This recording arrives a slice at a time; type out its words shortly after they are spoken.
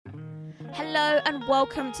Hello and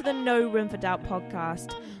welcome to the No Room for Doubt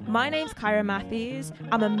podcast. My name's Kyra Matthews.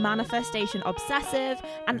 I'm a manifestation obsessive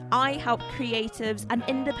and I help creatives and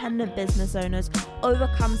independent business owners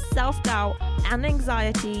overcome self-doubt and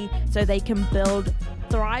anxiety so they can build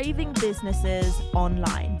thriving businesses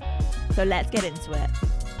online. So let's get into it.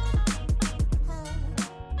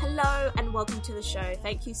 Hello and welcome to the show.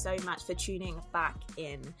 Thank you so much for tuning back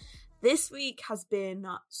in. This week has been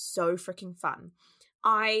so freaking fun.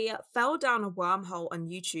 I fell down a wormhole on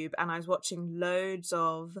YouTube and I was watching loads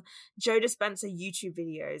of Joe Dispenza YouTube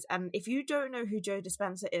videos. And if you don't know who Joe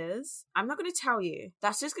Dispenza is, I'm not going to tell you.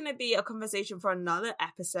 That's just going to be a conversation for another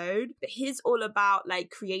episode. But he's all about like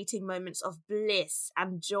creating moments of bliss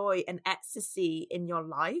and joy and ecstasy in your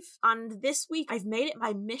life. And this week I've made it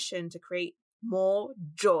my mission to create more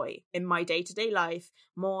joy in my day-to-day life,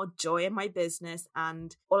 more joy in my business,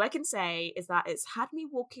 and all I can say is that it's had me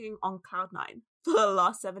walking on cloud nine for the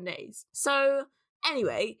last 7 days. So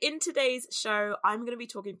anyway, in today's show, I'm going to be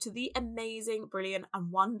talking to the amazing, brilliant,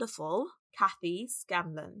 and wonderful Kathy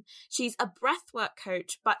Scanlon. She's a breathwork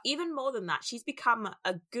coach, but even more than that, she's become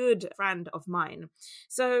a good friend of mine.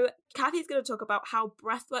 So Kathy's going to talk about how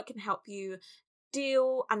breathwork can help you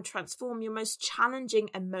deal and transform your most challenging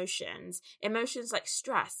emotions like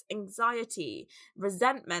stress, anxiety,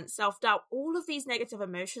 resentment, self-doubt, all of these negative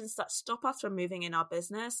emotions that stop us from moving in our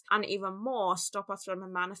business and even more stop us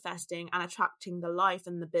from manifesting and attracting the life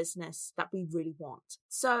and the business that we really want.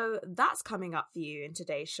 So that's coming up for you in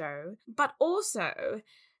today's show. But also,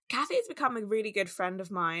 Kathy has become a really good friend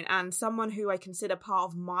of mine and someone who I consider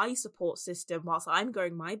part of my support system whilst I'm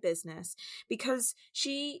growing my business, because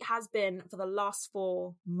she has been, for the last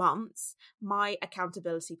 4 months, my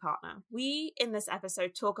accountability partner. We, in this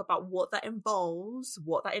episode, talk about what that involves,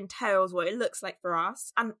 what that entails, what it looks like for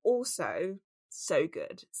us, and also, so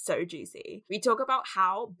good, so juicy, we talk about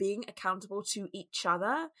how being accountable to each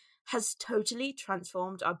other has totally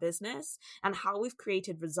transformed our business and how we've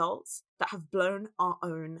created results that have blown our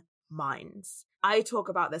own minds. I talk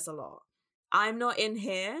about this a lot. I'm not in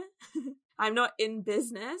here. I'm not in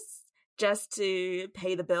business just to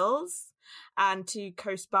pay the bills and to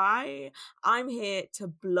coast by. I'm here to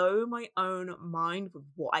blow my own mind with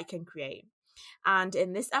what I can create. And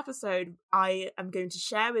in this episode, I am going to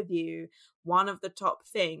share with you one of the top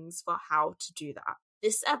things for how to do that.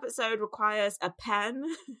 This episode requires a pen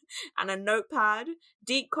and a notepad,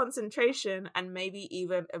 deep concentration, and maybe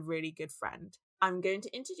even a really good friend. I'm going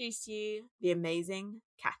to introduce to you the amazing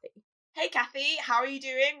Kathy. Hey Kathy, how are you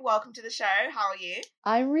doing? Welcome to the show. How are you?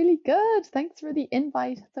 I'm really good. Thanks for the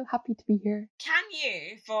invite. So happy to be here. Can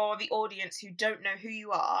you, for the audience who don't know who you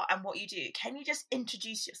are and what you do, can you just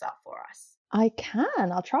introduce yourself for us? I can.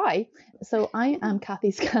 I'll try. So I am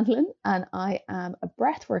Kathy Scanlon and I am a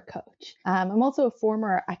breathwork coach. I'm also a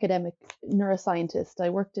former academic neuroscientist. I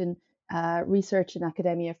worked in research in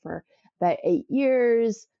academia for about 8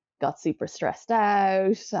 years, got super stressed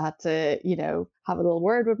out, had to, have a little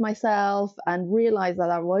word with myself and realized that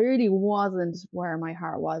that really wasn't where my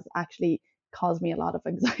heart was. Actually caused me a lot of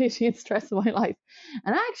anxiety and stress in my life.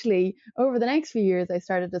 And actually, over the next few years, I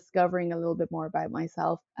started discovering a little bit more about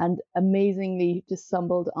myself and amazingly just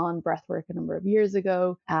stumbled on breathwork a number of years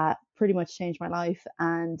ago, pretty much changed my life.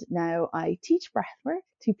 And now I teach breathwork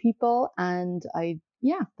to people and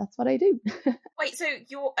that's what I do. Wait, so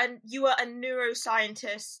you are a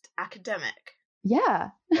neuroscientist academic? Yeah.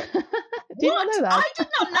 Do you not know that? I did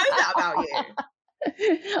not know that about you.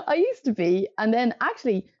 I used to be, and then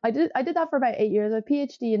actually I did that for about 8 years. I have a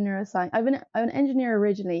PhD in neuroscience. I'm an engineer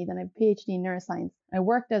originally, then I have a PhD in neuroscience. I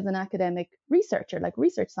worked as an academic researcher, like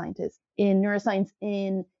research scientist in neuroscience,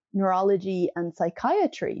 in neurology and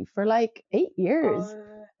psychiatry for like 8 years.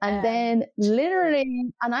 And then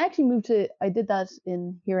literally, and I actually I did that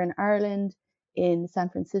here in Ireland, in San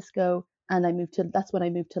Francisco, and that's when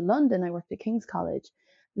I moved to London. I worked at King's College.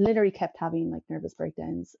 Literally kept having like nervous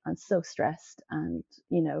breakdowns and so stressed and,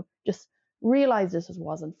 just realized this just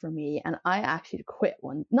wasn't for me. And I actually quit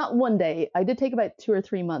not one day. I did take about 2 or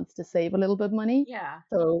 3 months to save a little bit of money. Yeah.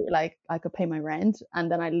 So like I could pay my rent and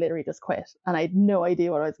then I literally just quit and I had no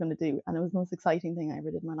idea what I was going to do. And it was the most exciting thing I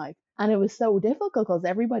ever did in my life. And it was so difficult because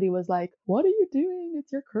everybody was like, what are you doing?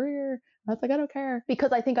 It's your career. I was like, I don't care.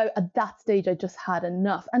 Because I think at that stage, I just had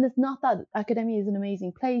enough. And it's not that academia is an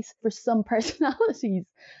amazing place for some personalities.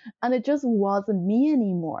 And it just wasn't me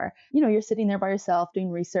anymore. You're sitting there by yourself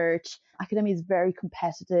doing research. Academia is very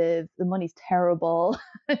competitive. The money's terrible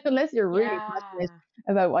unless you're really passionate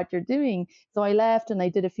about what you're doing. So I left and I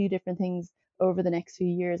did a few different things over the next few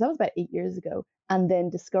years. That was about 8 years ago. And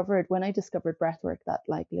then when I discovered breathwork, that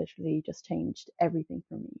like literally just changed everything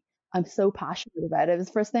for me. I'm so passionate about it. It was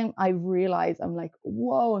the first time I realized I'm like,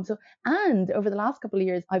 whoa, and over the last couple of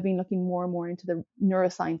years, I've been looking more and more into the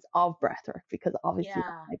neuroscience of breathwork, because obviously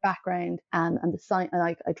that's my background, and the science, and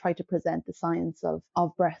I try to present the science of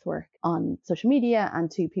breathwork on social media and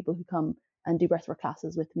to people who come and do breathwork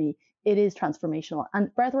classes with me. It is transformational, and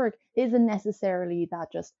breathwork isn't necessarily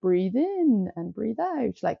that just breathe in and breathe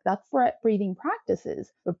out. Like, that's breathing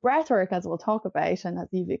practices, but breathwork, as we'll talk about and as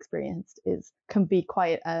you've experienced, can be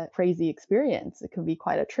quite a crazy experience. It can be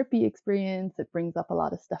quite a trippy experience. It brings up a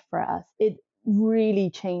lot of stuff for us. It really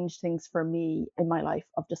changed things for me in my life,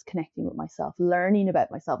 of just connecting with myself, learning about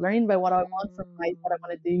myself, learning about what I want from life, what I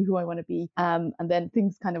want to do, who I want to be, and then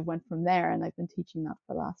things kind of went from there, and I've been teaching that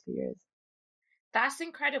for the last few years. That's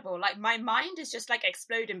incredible. Like, my mind is just like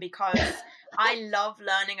exploding because I love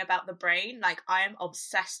learning about the brain. Like, I am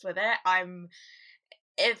obsessed with it.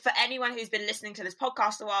 If for anyone who's been listening to this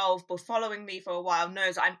podcast a while or following me for a while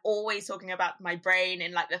knows, I'm always talking about my brain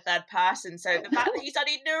in like the third person. So the fact that you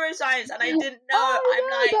studied neuroscience and I didn't know,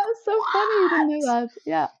 I'm like, that was so what? funny you didn't know that.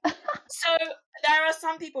 Yeah. So there are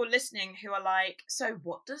some people listening who are like, so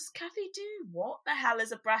what does Kathy do? What the hell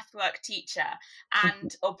is a breathwork teacher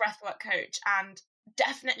or breathwork coach? And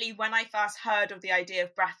definitely when I first heard of the idea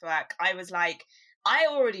of breathwork, I was like, I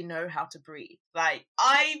already know how to breathe. Like,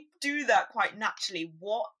 I do that quite naturally.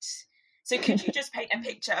 So could you just paint a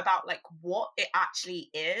picture about like what it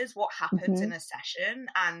actually is, what happens in a session,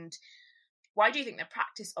 and why do you think the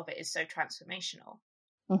practice of it is so transformational?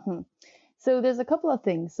 So there's a couple of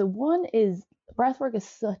things. So one is, breathwork is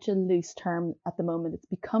such a loose term at the moment. It's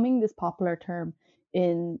becoming this popular term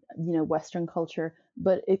in, Western culture,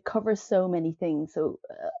 but it covers so many things. So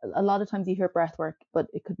a lot of times you hear breathwork, but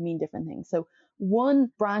it could mean different things. So one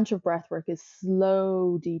branch of breathwork is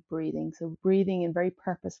slow, deep breathing. So breathing in very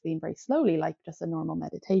purposefully and very slowly, like just a normal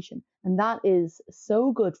meditation. And that is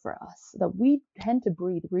so good for us, that we tend to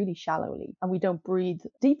breathe really shallowly, and we don't breathe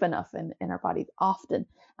deep enough in our bodies often.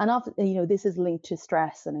 And often, this is linked to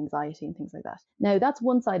stress and anxiety and things like that. Now, that's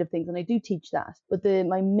one side of things, and I do teach that. But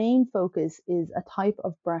my main focus is a type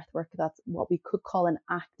of breath work that's what we could call an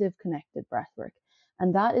active connected breath work.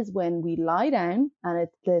 And that is when we lie down, and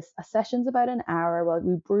a session's about an hour. Well,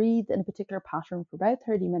 we breathe in a particular pattern for about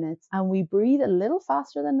 30 minutes, and we breathe a little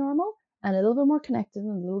faster than normal and a little bit more connected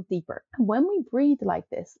and a little deeper. And when we breathe like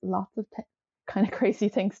this, lots of kind of crazy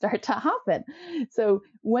things start to happen. So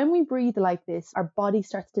when we breathe like this, our body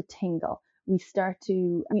starts to tingle.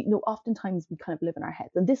 Oftentimes we kind of live in our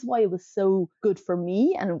heads. And this is why it was so good for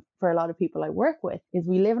me and for a lot of people I work with, is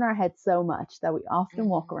we live in our heads so much that we often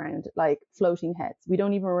walk around like floating heads. We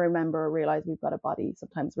don't even remember or realize we've got a body.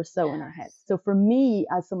 Sometimes we're so in our heads. So for me,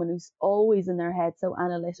 as someone who's always in their head, so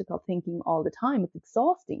analytical, thinking all the time, it's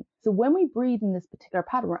exhausting. So when we breathe in this particular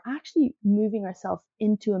pattern, we're actually moving ourselves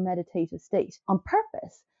into a meditative state on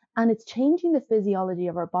purpose. And it's changing the physiology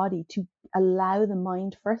of our body to allow the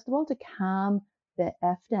mind, first of all, to calm the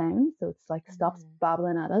F down. So it's like stops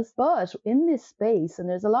babbling at us. But in this space, and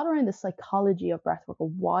there's a lot around the psychology of breathwork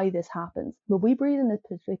of why this happens, but we breathe in this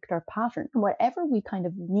particular pattern and whatever we kind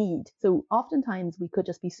of need. So oftentimes we could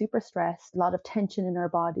just be super stressed, a lot of tension in our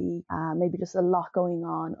body, maybe just a lot going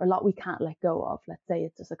on, or a lot we can't let go of. Let's say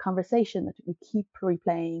it's just a conversation that we keep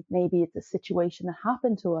replaying. Maybe it's a situation that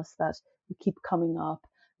happened to us that we keep coming up.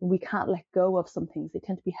 We can't let go of some things. They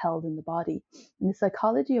tend to be held in the body. And the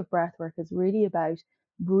psychology of breathwork is really about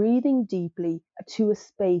breathing deeply to a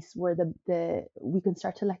space where we can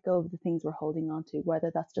start to let go of the things we're holding on to,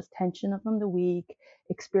 whether that's just tension from the week,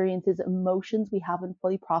 experiences, emotions we haven't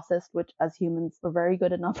fully processed, which as humans, we're very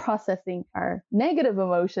good at not processing our negative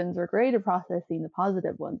emotions. We're great at processing the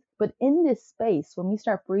positive ones. But in this space, when we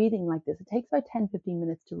start breathing like this, it takes about 10-15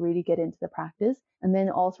 minutes to really get into the practice. And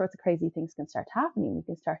then all sorts of crazy things can start happening. We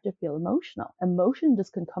can start to feel emotional. Emotion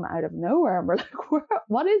just can come out of nowhere. And we're like,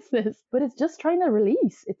 what is this? But it's just trying to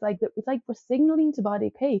release. It's like we're signaling to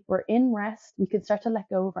body, okay, we're in rest. We can start to let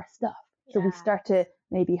go of our stuff. So we start to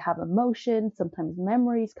maybe have emotion. Sometimes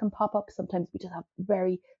memories can pop up. Sometimes we just have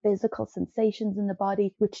very physical sensations in the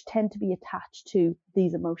body, which tend to be attached to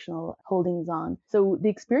these emotional holdings on. So the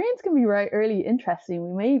experience can be really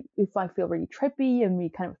interesting. We might feel really trippy and we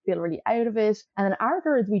kind of feel really out of it. And then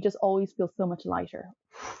afterwards, we just always feel so much lighter.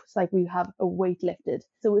 It's like we have a weight lifted.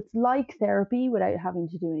 So it's like therapy without having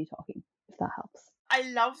to do any talking, if that helps. I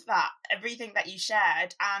love that, everything that you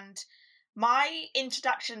shared. And my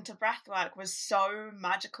introduction to breathwork was so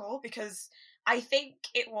magical because I think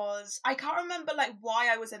it was, I can't remember like why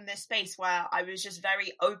I was in this space where I was just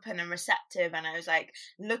very open and receptive, and I was like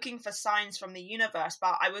looking for signs from the universe.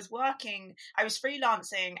 But I was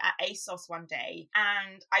freelancing at ASOS one day,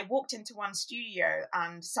 and I walked into one studio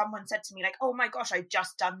and someone said to me like, oh my gosh, I've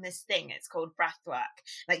just done this thing. It's called breathwork.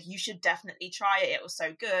 Like, you should definitely try it. It was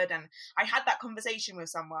so good. And I had that conversation with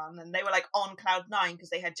someone and they were like on cloud nine because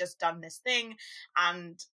they had just done this thing.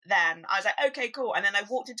 And then I was like, okay, cool. And then I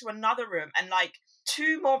walked into another room and like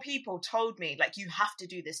 2 more people told me like, you have to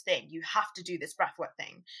do this thing. You have to do this breathwork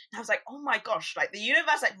thing. And I was like, oh my gosh, like the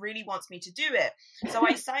universe like really wants me to do it. So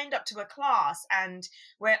I signed up to a class and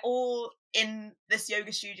we're all in this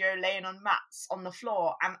yoga studio laying on mats on the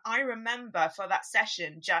floor. And I remember for that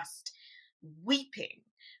session just weeping.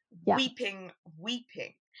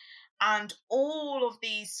 And all of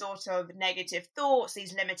these sort of negative thoughts,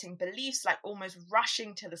 these limiting beliefs, like almost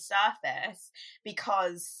rushing to the surface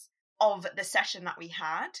because of the session that we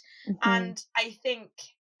had. Mm-hmm. And I think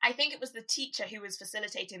it was the teacher who was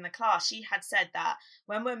facilitating the class. She had said that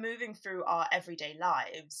when we're moving through our everyday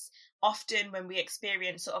lives, often when we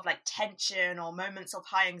experience sort of like tension or moments of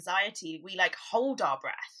high anxiety, we like hold our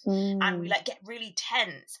breath and we like get really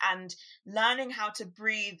tense, and learning how to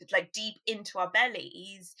breathe like deep into our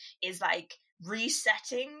bellies is like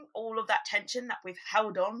resetting all of that tension that we've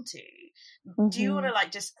held on to. Do you want to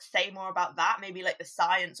like just say more about that? Maybe like the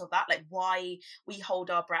science of that, like why we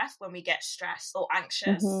hold our breath when we get stressed or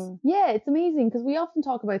anxious? Yeah, it's amazing because we often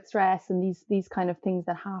talk about stress and these kind of things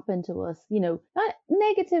that happen to us, you know, not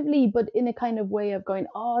negatively, but in a kind of way of going,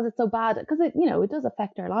 oh, that's so bad, because it, you know, it does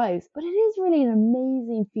affect our lives. But it is really an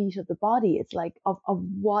amazing feat of the body. It's like of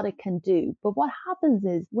what it can do. But what happens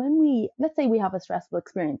is when let's say we have a stressful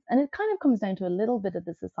experience, and it kind of comes down to a little bit of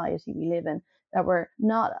the society we live in, that we're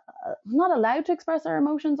not allowed to express our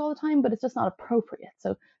emotions all the time, but it's just not appropriate.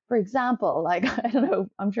 So for example, like, I don't know,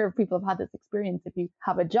 I'm sure people have had this experience. If you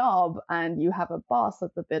have a job and you have a boss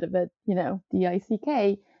that's a bit of a, you know,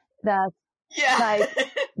 DICK, that like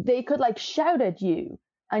they could like shout at you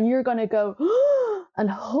and you're going to go and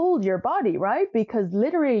hold your body, right? Because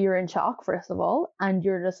literally you're in shock, first of all, and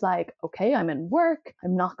you're just like, okay, I'm in work.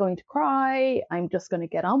 I'm not going to cry. I'm just going to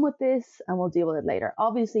get on with this and we'll deal with it later.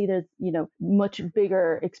 Obviously, there's, you know, much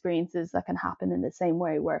bigger experiences that can happen in the same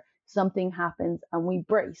way, where something happens and we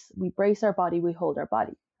brace our body, we hold our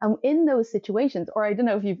body. And in those situations, or I don't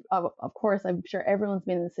know if you've, of course, I'm sure everyone's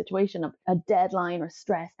been in a situation of a deadline or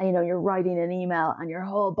stress, and you know, you're writing an email and your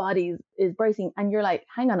whole body is bracing and you're like,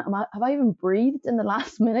 hang on, have I even breathed in the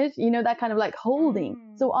last minute? You know, that kind of like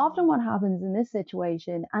holding. So often what happens in this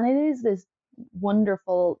situation, and it is this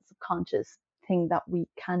wonderful subconscious thing that we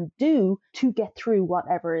can do to get through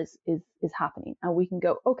whatever is happening. And we can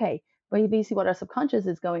go, okay, but basically what our subconscious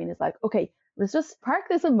is going is like, okay, let's just park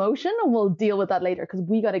this emotion and we'll deal with that later, because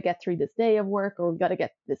we got to get through this day of work, or we got to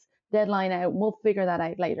get this deadline out and we'll figure that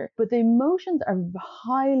out later. But the emotions are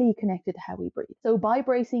highly connected to how we breathe. So by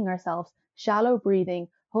bracing ourselves, shallow breathing,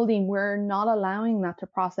 holding, we're not allowing that to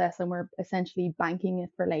process and we're essentially banking it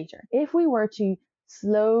for later. If we were to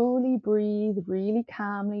slowly breathe really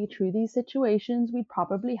calmly through these situations, we'd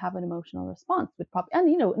probably have an emotional response. And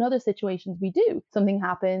you know, in other situations we do. Something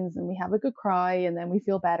happens and we have a good cry and then we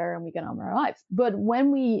feel better and we get on with our lives. But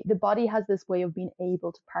when the body has this way of being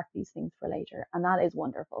able to park these things for later, and that is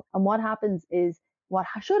wonderful. And what happens is, what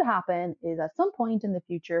should happen is at some point in the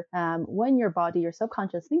future, when your body, your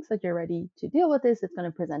subconscious thinks that you're ready to deal with this, it's going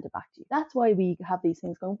to present it back to you. That's why we have these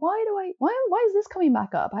things going, why is this coming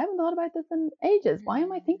back up? I haven't thought about this in ages. Why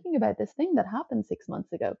am I thinking about this thing that happened 6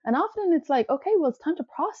 months ago? And often it's like, okay, well, it's time to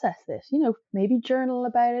process this, you know, maybe journal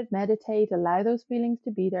about it, meditate, allow those feelings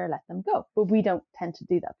to be there, let them go. But we don't tend to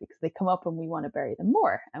do that because they come up and we want to bury them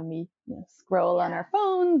more. And we, you know, scroll on our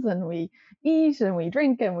phones and we eat and we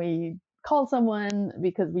drink and we call someone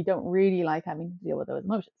because we don't really like having to deal with those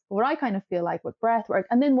emotions. But what I kind of feel like with breath work,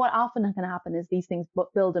 and then what often can happen is these things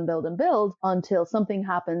build and build and build until something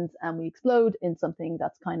happens and we explode in something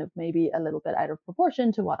that's kind of maybe a little bit out of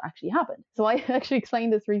proportion to what actually happened. So I actually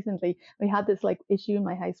explained this recently. We had this like issue in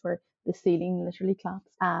my house where the ceiling literally collapsed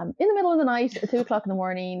in the middle of the night at 2:00 in the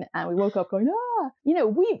morning, and we woke up going, you know,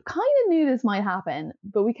 we kind of knew this might happen,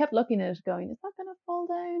 but we kept looking at it going, is that going to fall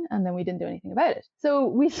down? And then we didn't do anything about it. So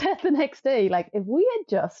we said the next day, like, if we had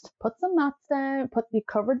just put some mats down,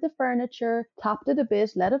 covered the furniture, tapped it a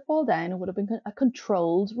bit, let it fall down, it would have been a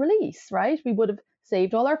controlled release, right? We would have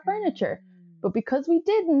saved all our furniture. But because we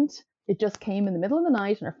didn't, it just came in the middle of the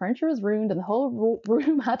night and our furniture was ruined and the whole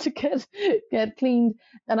room had to get cleaned.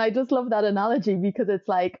 And I just love that analogy because it's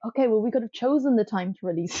like, okay, well, we could have chosen the time to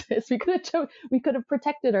release this. We could have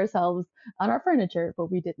protected ourselves and our furniture,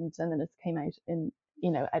 but we didn't. And then it came out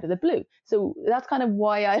out of the blue. So that's kind of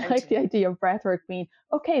why I like the idea of breathwork being,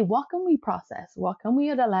 okay, what can we process? What can we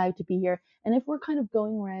allow to be here? And if we're kind of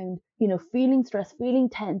going around, feeling stressed, feeling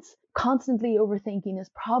tense, constantly overthinking is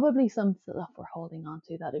probably some stuff we're holding on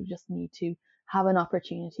to that we just need to have an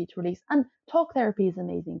opportunity to release. And talk therapy is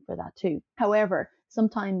amazing for that too. However,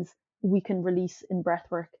 sometimes we can release in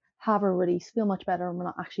breathwork, have a release, feel much better, and we're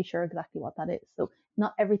not actually sure exactly what that is. So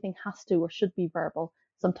not everything has to or should be verbal.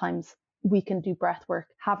 Sometimes we can do breath work,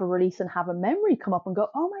 have a release and have a memory come up and go,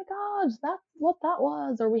 oh my God, that's what that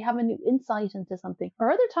was. Or we have a new insight into something.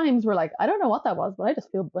 Or other times we're like, I don't know what that was, but I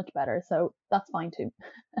just feel much better. So that's fine too.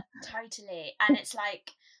 Totally. And it's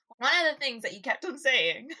like, one of the things that you kept on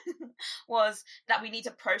saying was that we need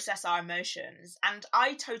to process our emotions. And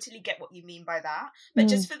I totally get what you mean by that. But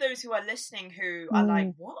just for those who are listening who are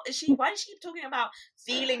like, why does she keep talking about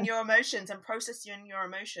feeling your emotions and processing your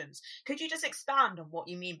emotions? Could you just expand on what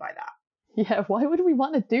you mean by that? Yeah, why would we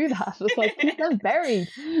want to do that? It's like, keep them buried.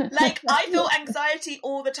 Like, I feel anxiety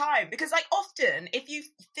all the time because, like, often if you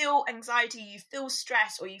feel anxiety, you feel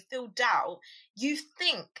stress, or you feel doubt, you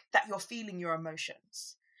think that you're feeling your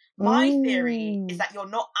emotions. My theory is that you're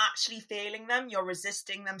not actually feeling them, you're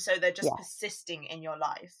resisting them, so they're just persisting in your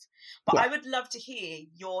life. But I would love to hear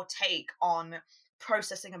your take on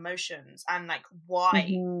processing emotions and, like,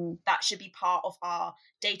 why that should be part of our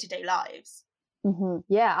day-to-day lives.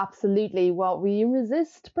 Yeah, absolutely. What we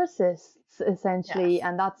resist persists, essentially.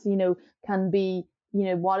 And that's, can be,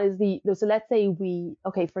 what is so let's say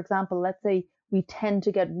for example, let's say we tend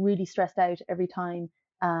to get really stressed out every time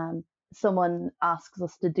someone asks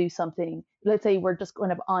us to do something. Let's say we're just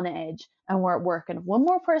kind of on edge and we're at work, and if one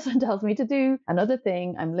more person tells me to do another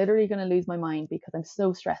thing, I'm literally going to lose my mind because I'm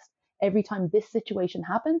so stressed. Every time this situation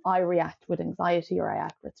happens, I react with anxiety or I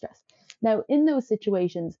act with stress. Now, in those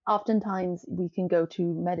situations, oftentimes we can go to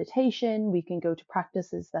meditation, we can go to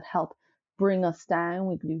practices that help bring us down.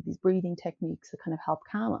 We can do these breathing techniques that kind of help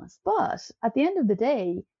calm us. But at the end of the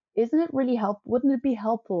day, wouldn't it be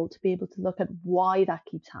helpful to be able to look at why that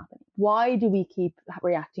keeps happening? Why do we keep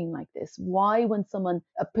reacting like this? Why, when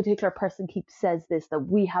a particular person says this, that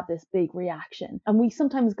we have this big reaction? And we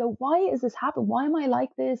sometimes go, why is this happening? Why am I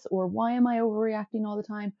like this? Or why am I overreacting all the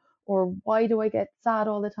time? Or why do I get sad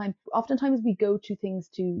all the time? Oftentimes we go to things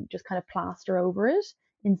to just kind of plaster over it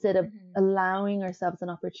instead of allowing ourselves an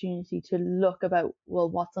opportunity to look about, well,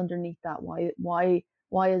 what's underneath that?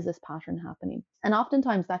 Why is this pattern happening? And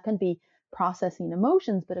oftentimes that can be processing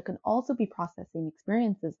emotions, but it can also be processing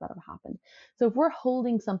experiences that have happened. So if we're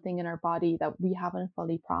holding something in our body that we haven't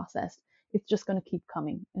fully processed, it's just going to keep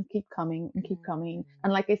coming and keep coming and keep coming.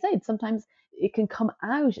 And like I said, sometimes it can come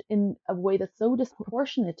out in a way that's so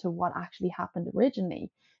disproportionate to what actually happened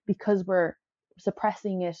originally because we're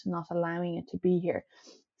suppressing it, not allowing it to be here.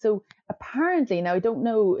 So apparently, now I don't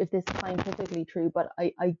know if this is scientifically true, but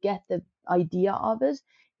I get the idea of it,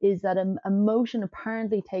 is that emotion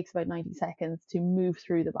apparently takes about 90 seconds to move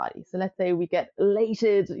through the body. So let's say we get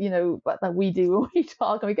elated, that we do when we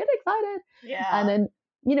talk and we get excited. Yeah. And then,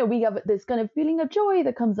 we have this kind of feeling of joy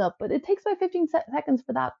that comes up, but it takes about 15 seconds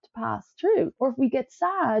for that to pass through. Or if we get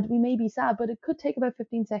sad, we may be sad, but it could take about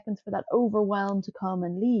 15 seconds for that overwhelm to come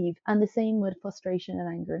and leave. And the same with frustration and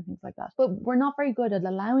anger and things like that. But we're not very good at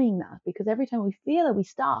allowing that, because every time we feel it, we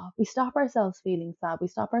stop ourselves feeling sad. We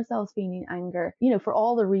stop ourselves feeling anger, for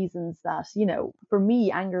all the reasons that, for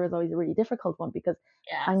me, anger is always a really difficult one, because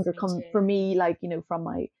anger comes for me, like, from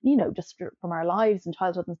my, just from our lives and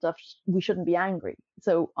childhood and stuff, we shouldn't be angry.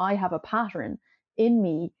 So I have a pattern in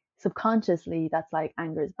me subconsciously that's like,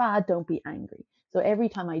 anger is bad, don't be angry. So every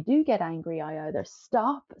time I do get angry, I either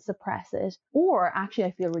stop, suppress it, or actually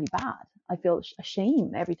I feel really bad. I feel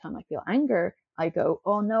shame every time I feel anger. I go,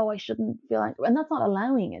 oh no, I shouldn't feel angry. And that's not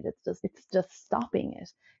allowing it. It's just stopping it.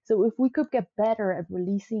 So if we could get better at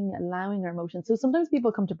releasing, allowing our emotions. So sometimes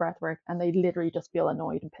people come to breathwork and they literally just feel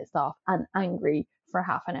annoyed and pissed off and angry for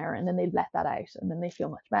half an hour, and then they let that out and then they feel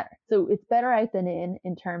much better. So it's better out than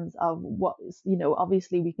in terms of what,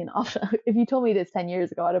 obviously we can often, if you told me this 10 years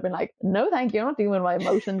ago, I'd have been like, no, thank you. I'm not dealing with my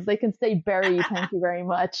emotions. They can stay buried. Thank you very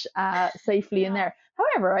much. Safely in there.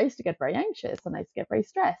 However, I used to get very anxious and I used to get very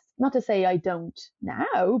stressed. Not to say I don't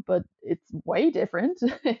now, but it's way different.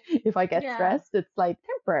 If I get stressed, it's like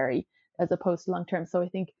temporary as opposed to long term. So I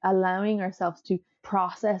think allowing ourselves to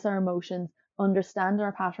process our emotions, understand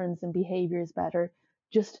our patterns and behaviors better,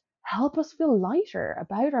 just help us feel lighter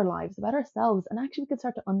about our lives, about ourselves, and actually we can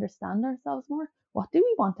start to understand ourselves more. What do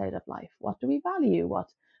we want out of life? What do we value?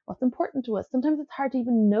 What's important to us? Sometimes it's hard to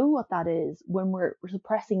even know what that is when we're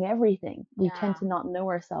suppressing everything. We tend to not know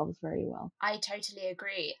ourselves very well. I totally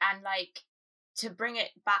agree. And like, to bring it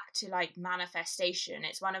back to like manifestation,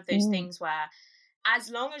 it's one of those things where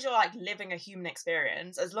as long as you're like living a human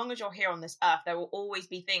experience, as long as you're here on this earth, there will always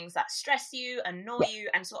be things that stress you, annoy you,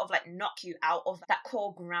 and sort of like knock you out of that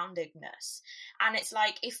core groundedness. And it's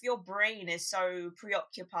like, if your brain is so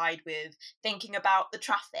preoccupied with thinking about the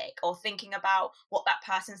traffic or thinking about what that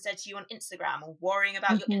person said to you on Instagram or worrying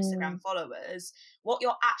about your Instagram followers, what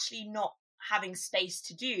you're actually not having space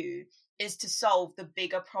to do is to solve the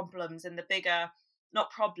bigger problems and the bigger,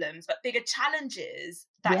 not problems, but bigger challenges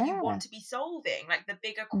that you want to be solving, like the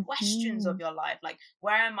bigger questions of your life, like,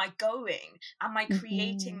 where am I going? Am I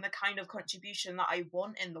creating the kind of contribution that I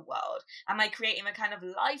want in the world? Am I creating the kind of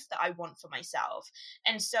life that I want for myself?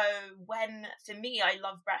 And so when, for me, I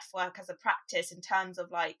love breathwork as a practice in terms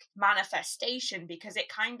of like manifestation, because it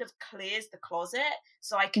kind of clears the closet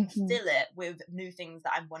so I can fill it with new things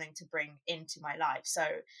that I'm wanting to bring into my life. So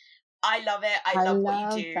I love it. I love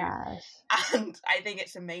what you do. That. And I think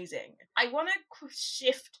it's amazing. I want to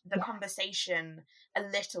shift the conversation a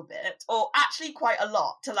little bit, or actually quite a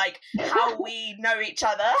lot, to like how we know each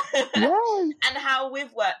other and how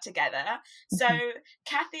we've worked together. So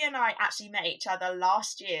Kathy and I actually met each other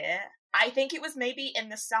last year. I think it was maybe in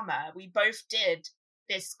the summer. We both did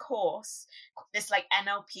this course, this like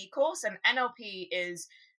NLP course, and NLP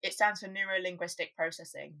it stands for neuro-linguistic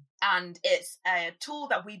processing. And it's a tool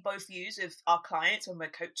that we both use with our clients when we're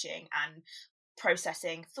coaching and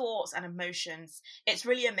processing thoughts and emotions. It's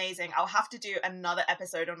really amazing. I'll have to do another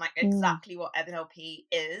episode on like exactly what NLP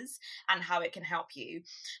is and how it can help you.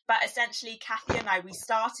 But essentially, Kathy and I, we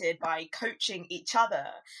started by coaching each other.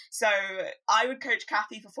 So I would coach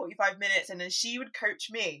Kathy for 45 minutes and then she would coach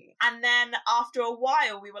me. And then after a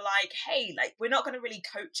while, we were like, hey, like, we're not going to really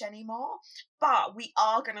coach anymore, but we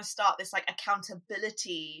are going to start this like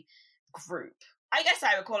accountability group. I guess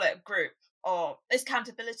I would call it a group, or this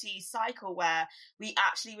accountability cycle where we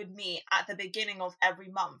actually would meet at the beginning of every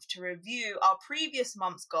month to review our previous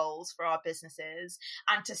month's goals for our businesses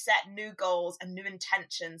and to set new goals and new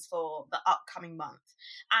intentions for the upcoming month.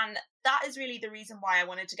 And that is really the reason why I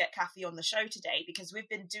wanted to get Kathy on the show today, because we've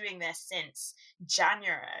been doing this since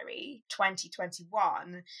January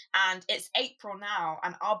 2021 and it's April now,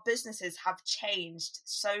 and our businesses have changed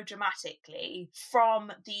so dramatically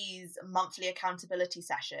from these monthly accountability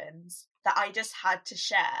sessions that I just had to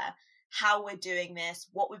share how we're doing this,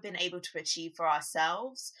 what we've been able to achieve for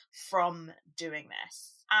ourselves from doing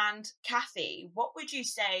this. And Kathy, what would you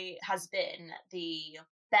say has been the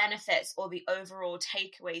benefits or the overall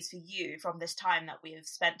takeaways for you from this time that we have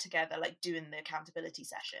spent together, like doing the accountability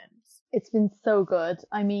sessions? It's been so good.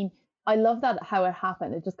 I mean, I love that how it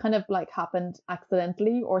happened. It just kind of like happened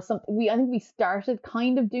accidentally or something. I think we started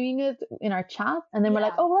kind of doing it in our chat and then we're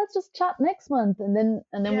like, oh, well, let's just chat next month. And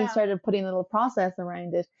then we started putting a little process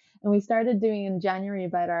around it. And we started doing in January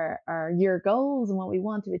about our year goals and what we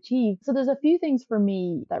want to achieve. So there's a few things for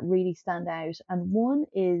me that really stand out. And one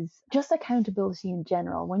is just accountability in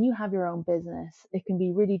general. When you have your own business, it can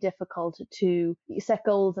be really difficult to set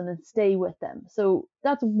goals and then stay with them. So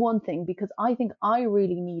that's one thing, because I think I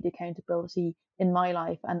really need accountability in my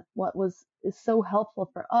life. And what is so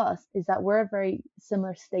helpful for us is that we're at very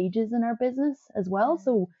similar stages in our business as well.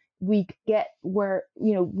 So we get where,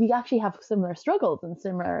 you know, we actually have similar struggles and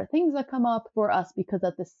similar things that come up for us because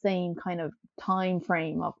at the same kind of time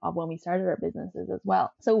frame of when we started our businesses as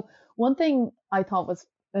well. So one thing I thought was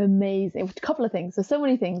amazing, a couple of things, so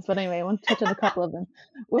many things, but anyway, I want to touch on a couple of them.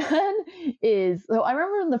 One is, so I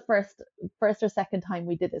remember in the first or second time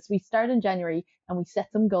we did this, we started in January and we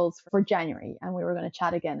set some goals for January and we were going to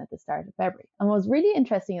chat again at the start of February. And what was really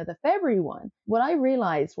interesting at the February one, what I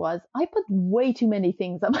realized was I put way too many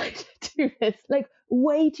things on my to-do list, like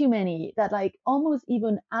way too many, that like almost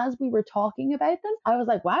even as we were talking about them, I was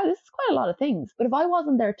like, wow, this is quite a lot of things. But if I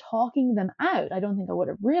wasn't there talking them out, I don't think I would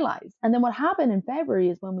have realized. And then what happened in February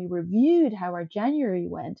is when we reviewed how our January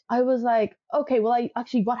went, I was like, okay, well,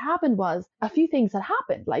 what happened was a few things had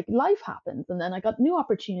happened, like life happens. And then I got new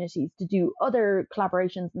opportunities to do other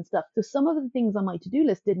collaborations and stuff. So some of the things on my to-do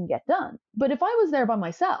list didn't get done. But if I was there by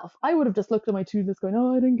myself, I would have just looked at my to-do list going,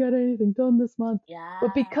 oh, I didn't get anything done this month. Yeah.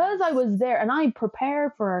 But because I was there and I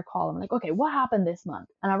prepared for our call, I'm like, okay, what happened this month?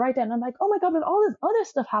 And I write down, and I'm like, oh my God, but all this other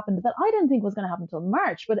stuff happened that I didn't think was going to happen until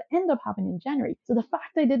March, but it ended up happening in January. So the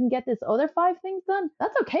fact I didn't get this other 5 things done,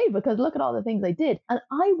 that's okay, because look at all the things I did. And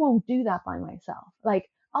I won't do that by myself. Like,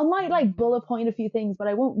 I might like bullet point a few things, but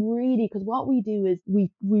I won't really, because what we do is we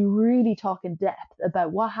really talk in depth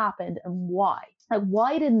about what happened and why. Like,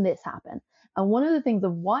 why didn't this happen? And one of the things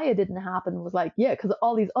of why it didn't happen was like, yeah, because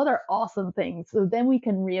all these other awesome things. So then we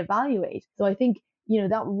can reevaluate. So I think,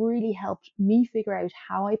 that really helped me figure out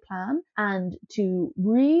how I plan and to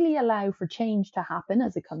really allow for change to happen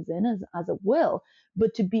as it comes in, as it will,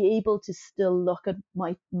 but to be able to still look at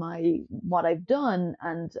my what I've done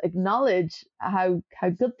and acknowledge how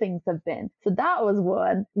good things have been. So that was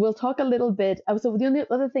one. We'll talk a little bit. So the only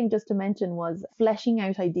other thing just to mention was fleshing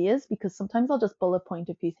out ideas, because sometimes I'll just bullet point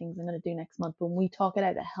a few things I'm going to do next month. When we talk it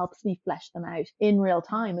out, it helps me flesh them out in real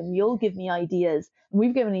time, and you'll give me ideas. And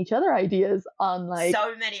we've given each other ideas on like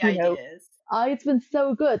so many ideas. It's been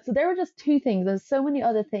so good. So there were just two things. There's so many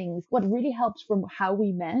other things. What really helps from how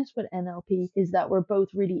we met with NLP is that we're both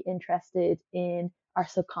really interested in our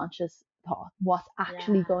subconscious thought, what's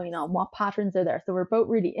actually going on, what patterns are there. So we're both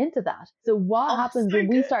really into that. So what happens when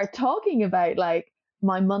we start talking about like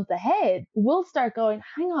my month ahead, we'll start going,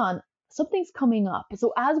 hang on, something's coming up.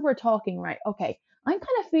 So as we're talking, right, okay, I'm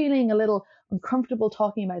kind of feeling a little uncomfortable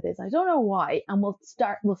talking about this. I don't know why. And we'll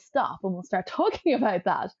stop and we'll start talking about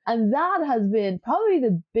that. And that has been probably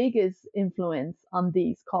the biggest influence on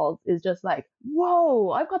these calls, is just like,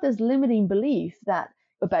 whoa, I've got this limiting belief that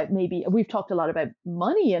about, maybe we've talked a lot about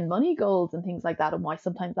money and money goals and things like that, and why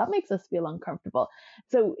sometimes that makes us feel uncomfortable.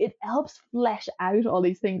 So it helps flesh out all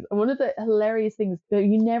these things. And one of the hilarious things that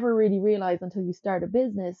you never really realize until you start a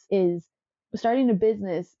business is starting a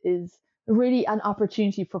business is really an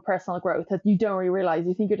opportunity for personal growth that you don't really realize.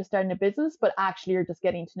 You think you're just starting a business, but actually you're just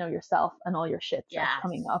getting to know yourself and all your shit that's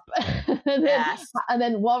coming up. And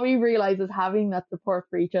then what we realize is having that support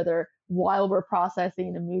for each other while we're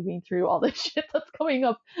processing and moving through all the shit that's coming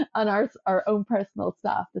up on our own personal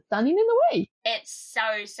stuff that's standing in the way. It's so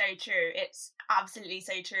true. It's absolutely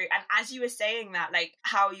so true. And as you were saying that, like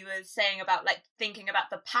how you were saying about like thinking about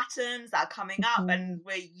the patterns that are coming up, and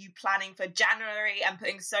were you planning for January and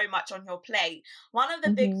putting so much on your plate, one of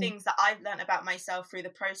the big things that I've learned about myself through the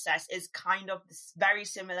process is kind of very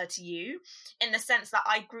similar to you, in the sense that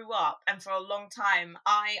I grew up, and for a long time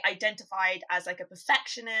I identified as like a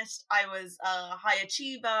perfectionist. I was a high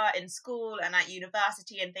achiever in school and at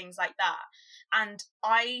university and things like that. And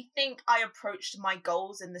I think I approached my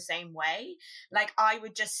goals in the same way. Like I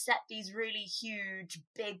would just set these really huge,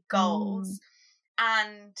 big goals.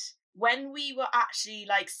 And when we were actually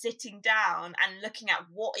like sitting down and looking at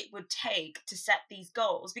what it would take to set these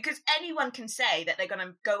goals, because anyone can say that they're going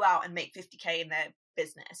to go out and make 50K in their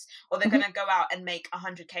business, or they're going to go out and make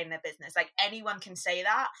 100K in their business. Like anyone can say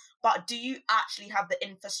that, but do you actually have the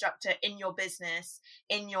infrastructure in your business,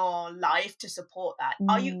 in your life, to support that?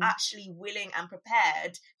 Are you actually willing and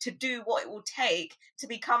prepared to do what it will take to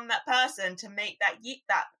become that person, to make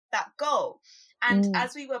that goal? And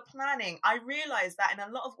as we were planning, I realized that in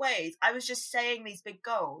a lot of ways I was just saying these big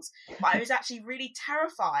goals, but I was actually really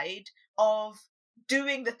terrified of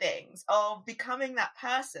doing the things, of becoming that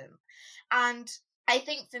person. And I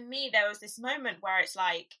think for me, there was this moment where it's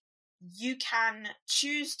like, you can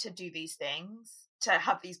choose to do these things, to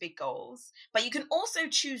have these big goals, but you can also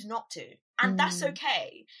choose not to. And that's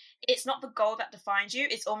okay. It's not the goal that defines you.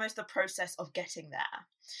 It's almost the process of getting there.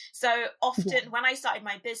 So often when I started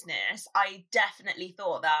my business, I definitely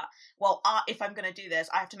thought that, well, if I'm going to do this,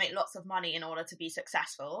 I have to make lots of money in order to be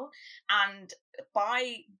successful. And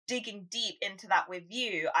by digging deep into that with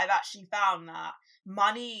you, I've actually found that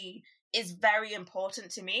money is very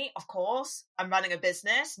important to me. Of course, I'm running a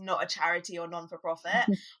business, not a charity or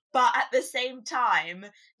non-for-profit. But at the same time,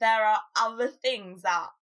 there are other things that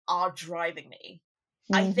are driving me.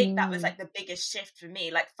 I think that was like the biggest shift for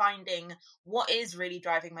me, like finding what is really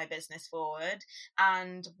driving my business forward,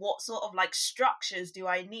 and what sort of like structures do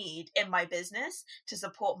I need in my business to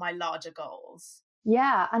support my larger goals.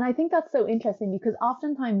 Yeah, and I think that's so interesting, because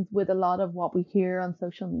oftentimes with a lot of what we hear on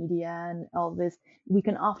social media and all this, we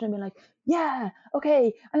can often be like, yeah,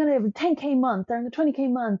 okay, I'm going to have a 10K month, or I'm going to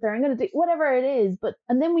 20K month, or I'm going to do whatever it is.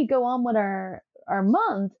 And then we go on with our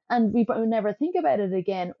month and we never think about it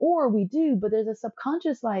again, or we do, but there's a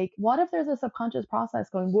subconscious, like, what if there's a subconscious process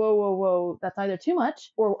going, whoa, that's either too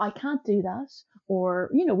much, or I can't do that, or,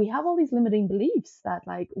 we have all these limiting beliefs that,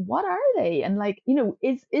 like, what are they? And like,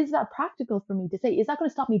 is that practical for me to say? Is that going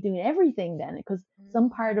to stop me doing everything then? Because some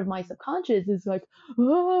part of my subconscious is like,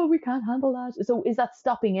 oh, we can't handle that. So is that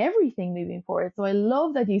stopping everything moving forward? So I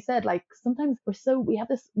love that you said, like, sometimes we have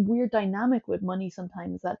this weird dynamic with money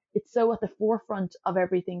sometimes, that it's so at the forefront of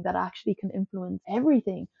everything that actually can influence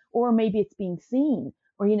everything. Or maybe it's being seen,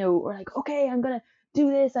 or, we're like, okay, I'm going to do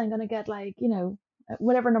this. I'm going to get, like,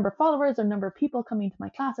 whatever number of followers or number of people coming to my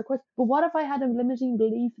class or course. But what if I had a limiting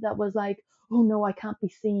belief that was like, oh no, I can't be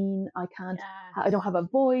seen. I don't have a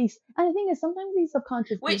voice. And the thing is, sometimes these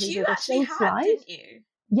subconscious Which behaviors you are actually so had, slight. didn't you?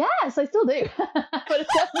 Yes, I still do, but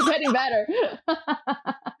it's definitely getting better.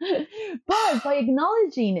 But by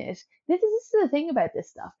acknowledging it, this is the thing about this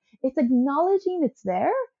stuff. It's acknowledging it's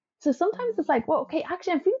there. So sometimes it's like, well, okay,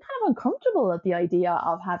 actually, I'm feeling kind of uncomfortable at the idea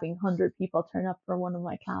of having 100 people turn up for one of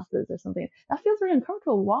my classes or something. That feels really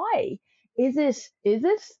uncomfortable. Why? Is it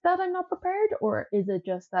that I'm not prepared, or is it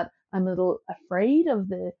just that I'm a little afraid of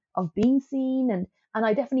being seen? And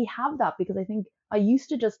I definitely have that, because I think I used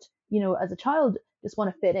to just, as a child, just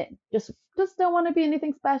want to fit in, just don't want to be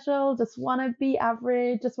anything special, just want to be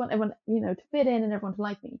average, just want everyone, to fit in and everyone to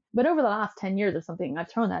like me. But over the last 10 years or something, I've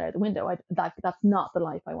thrown that out the window. That's not the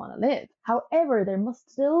life I want to live. However, there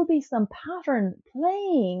must still be some pattern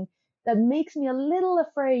playing that makes me a little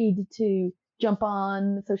afraid to jump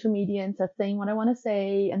on social media and start saying what I want to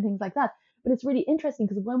say and things like that. But it's really interesting,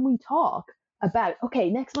 because when we talk about,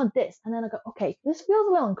 okay, next month this, and then I go, okay, this feels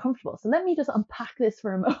a little uncomfortable, so let me just unpack this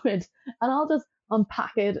for a moment, and I'll just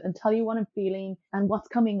unpack it and tell you what I'm feeling and what's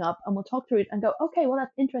coming up, and we'll talk through it and go, okay, well,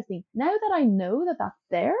 that's interesting. Now that I know that that's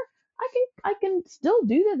there, I can still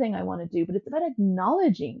do the thing I want to do, but it's about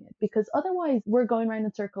acknowledging it, because otherwise we're going around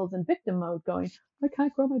in circles in victim mode going, I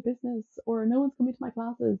can't grow my business, or no one's coming to my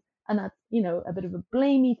classes. And that's, a bit of a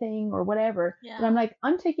blamey thing or whatever. Yeah. But I'm like,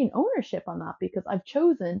 I'm taking ownership on that, because I've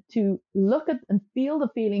chosen to look at and feel the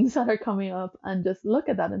feelings that are coming up and just look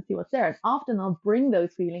at that and see what's there. And often I'll bring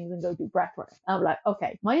those feelings and go do breath work. I'm like,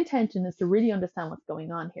 okay, my intention is to really understand what's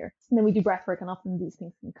going on here. And then we do breath work, and often these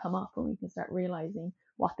things can come up and we can start realizing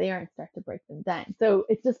what they are and start to break them down. So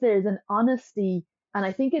it's just, there's an honesty. And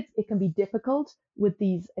I think it can be difficult with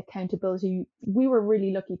these accountability. We were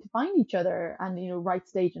really lucky to find each other and, right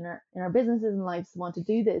stage in our businesses and lives to want to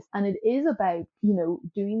do this. And it is about,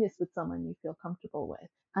 doing this with someone you feel comfortable with,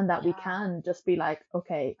 and that we can just be like,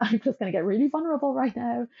 okay, I'm just going to get really vulnerable right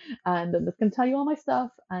now, and I'm just going to tell you all my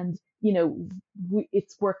stuff. And,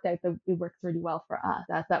 it's worked out that it works really well for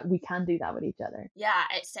us, that we can do that with each other. Yeah,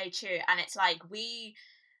 it's so true. And it's like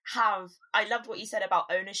I loved what you said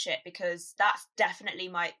about ownership, because that's definitely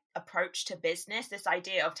my approach to business, this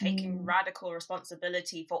idea of taking radical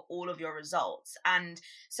responsibility for all of your results. And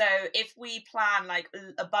so if we plan like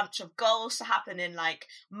a bunch of goals to happen in like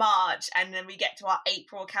March, and then we get to our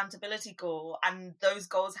April accountability goal and those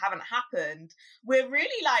goals haven't happened, we're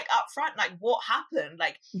really like upfront, like, what happened?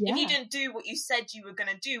 Like, if you didn't do what you said you were going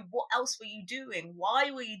to do, what else were you doing? Why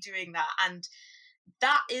were you doing that? And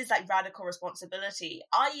that is like radical responsibility.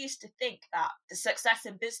 I used to think that the success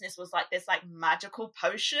in business was like this like magical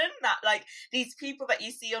potion that like these people that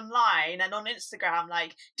you see online and on Instagram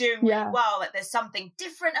like doing really well, like there's something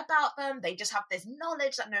different about them. They just have this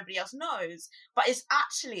knowledge that nobody else knows. But it's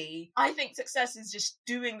actually, I think success is just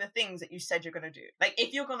doing the things that you said you're going to do. Like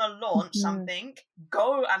if you're going to launch something,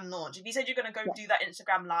 go and launch. If you said you're going to go do that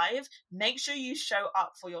Instagram live, make sure you show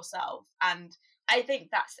up for yourself. And I think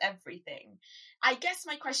that's everything. I guess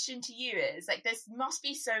my question to you is, like, there must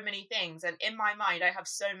be so many things, and in my mind, I have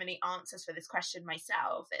so many answers for this question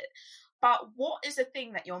myself. But what is the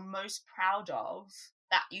thing that you're most proud of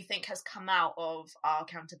that you think has come out of our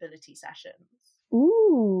accountability sessions?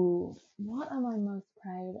 Ooh, what am I most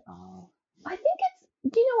proud of? I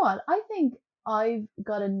think do you know what? I think I've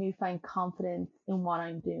got a newfound confidence in what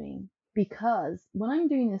I'm doing, because when I'm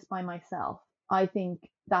doing this by myself, I think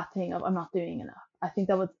that thing of I'm not doing enough. I think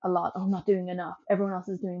that was a lot. Oh, I'm not doing enough. Everyone else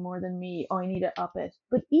is doing more than me. Oh, I need to up it.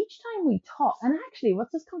 But each time we talk, and actually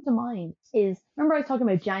what's just come to mind is, remember I was talking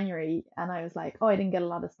about January and I was like, oh, I didn't get a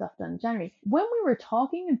lot of stuff done in January. When we were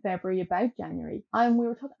talking in February about January, and we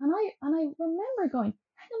were talking, and I remember going,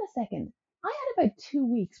 hang on a second. I had about 2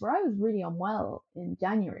 weeks where I was really unwell in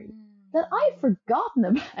January that I'd forgotten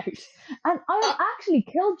about. And I actually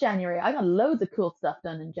killed January. I got loads of cool stuff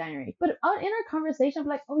done in January. But in our conversation, I'm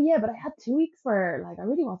like, oh yeah, but I had 2 weeks where like I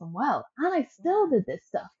really wasn't well. And I still did this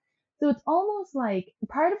stuff. So it's almost like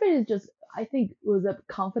part of it is just, I think, was a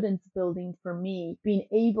confidence building for me, being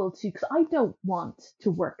able to, because I don't want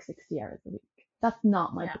to work 60 hours a week. That's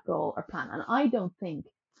not my goal or plan. And I don't think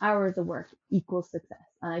hours of work equals success.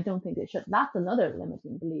 And I don't think it should. That's another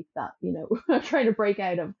limiting belief that, I'm trying to break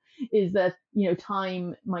out of, is that,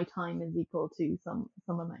 my time is equal to some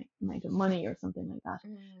amount of money or something like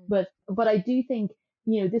that. But I do think,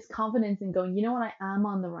 this confidence in going, you know what, I am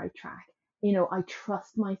on the right track. I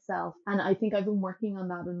trust myself. And I think I've been working on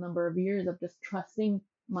that a number of years of just trusting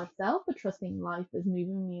myself, but trusting life is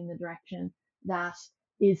moving me in the direction that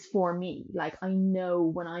is for me. Like I know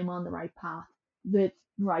when I'm on the right path, the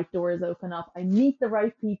right doors open up. I meet the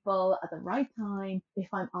right people at the right time if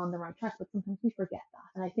I'm on the right track. But sometimes we forget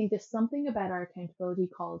that. And I think there's something about our accountability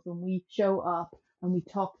calls when we show up and we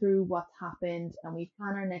talk through what's happened and we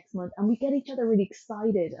plan our next month and we get each other really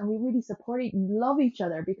excited and we really support and love each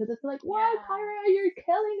other, because it's like, wow, Kyra, you're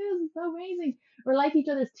killing this. It's so amazing. We're like each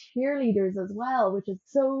other's cheerleaders as well, which is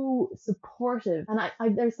so supportive. And I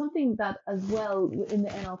there's something that as well in the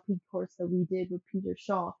NLP course that we did with Peter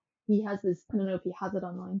Shaw. He has this, I don't know if he has it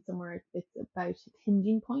online somewhere, it's about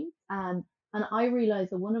hinging points. And I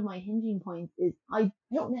realized that one of my hinging points is I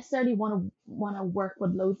don't necessarily want to work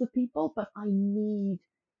with loads of people, but I need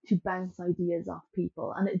to bounce ideas off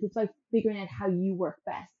people. And it's about figuring out how you work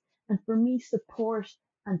best. And for me, support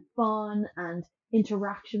and fun and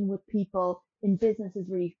interaction with people in business is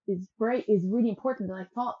really important. And I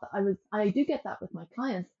thought that I do get that with my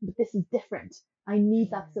clients, but this is different. I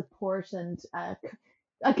need that support and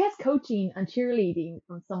I guess coaching and cheerleading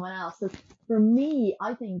from someone else. So for me,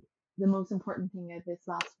 I think the most important thing of this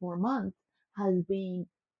last 4 months has been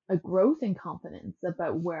a growth in confidence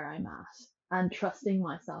about where I'm at and trusting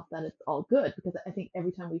myself that it's all good. Because I think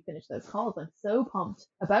every time we finish those calls, I'm so pumped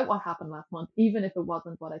about what happened last month, even if it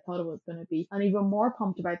wasn't what I thought it was going to be, and even more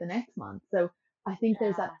pumped about the next month. So I think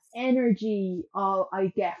there's that energy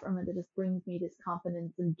I get from it that just brings me this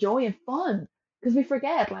confidence and joy and fun. Because we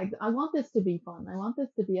forget, like, I want this to be fun. I want this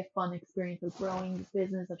to be a fun experience of growing this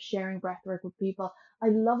business, of sharing breathwork with people. I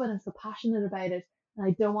love it. I'm so passionate about it. And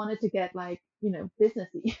I don't want it to get, like,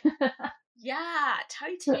 businessy. Yeah,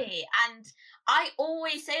 totally. And I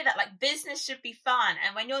always say that, like, business should be fun.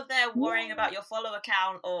 And when you're there worrying about your follow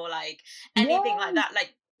account or, like, anything like that,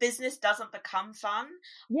 like, business doesn't become fun.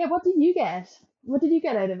 Yeah, what did you get? What did you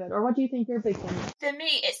get out of it? Or what do you think your big thing is? For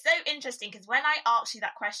me, it's so interesting because when I asked you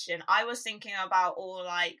that question, I was thinking about all,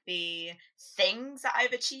 like, the things that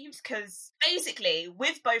I've achieved, because basically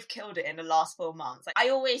we've both killed it in the last 4 months. Like, I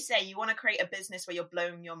always say you want to create a business where you're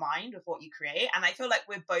blowing your mind with what you create, and I feel like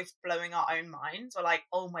we're both blowing our own minds. We're like,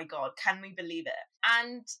 oh my god, can we believe it?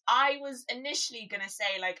 And I was initially gonna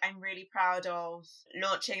say, like, I'm really proud of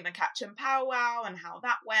launching the Catch and Powwow and how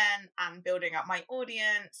that went, and building up my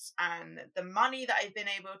audience and the money that I've been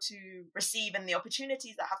able to receive and the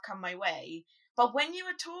opportunities that have come my way. But when you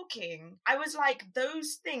were talking, I was like,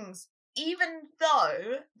 those things, even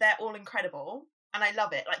though they're all incredible and I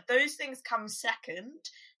love it, like, those things come second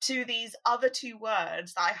to these other two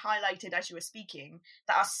words that I highlighted as you were speaking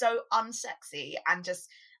that are so unsexy and just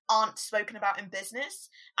aren't spoken about in business.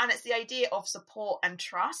 And it's the idea of support and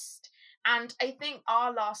trust. And I think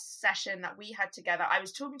our last session that we had together, I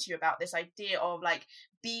was talking to you about this idea of, like,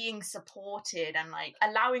 being supported and, like,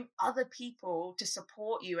 allowing other people to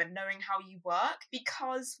support you and knowing how you work.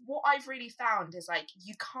 Because what I've really found is, like,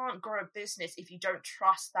 you can't grow a business if you don't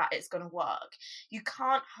trust that it's going to work. You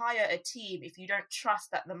can't hire a team if you don't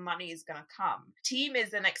trust that the money is going to come. Team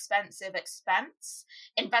is an expensive expense.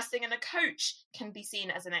 Investing in a coach can be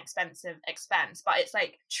seen as an expensive expense, but it's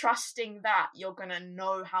like trusting that you're going to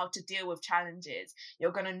know how to deal with challenges.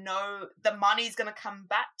 You're going to know the money's going to come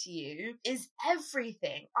back to you is everything.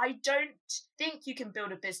 I don't think you can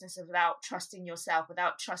build a business without trusting yourself,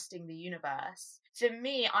 without trusting the universe. For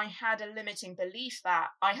me, I had a limiting belief that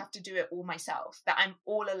I have to do it all myself, that I'm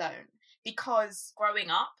all alone. Because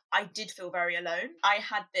growing up, I did feel very alone. I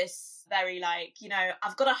had this very, like,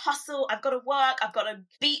 I've got to hustle, I've got to work, I've got to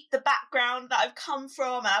beat the background that I've come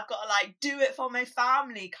from, and I've got to, like, do it for my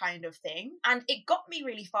family kind of thing. And it got me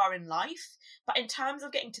really far in life. But in terms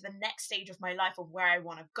of getting to the next stage of my life of where I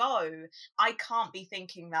want to go, I can't be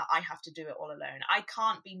thinking that I have to do it all alone. I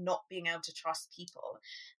can't be not being able to trust people.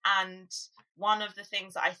 And one of the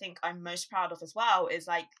things that I think I'm most proud of as well is,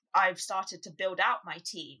 like, I've started to build out my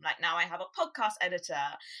team. Like, now I have a podcast editor.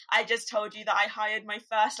 I just told you that I hired my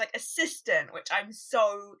first, like, assistant, which I'm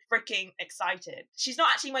so freaking excited. She's not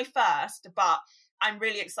actually my first, but I'm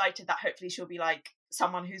really excited that hopefully she'll be, like,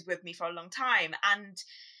 someone who's with me for a long time. And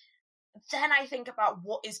then I think about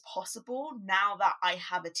what is possible now that I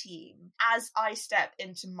have a team. As I step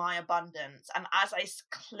into my abundance and as I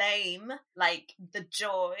claim, like, the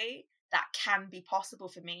joy that can be possible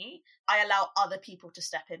for me, I allow other people to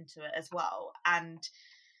step into it as well. And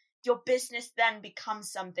your business then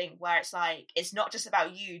becomes something where it's like, it's not just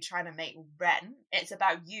about you trying to make rent. It's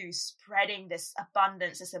about you spreading this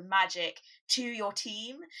abundance, this magic to your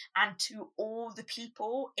team and to all the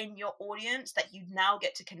people in your audience that you now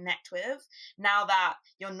get to connect with, now that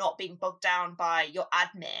you're not being bogged down by your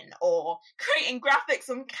admin or creating graphics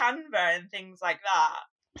on Canva and things like that.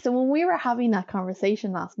 So when we were having that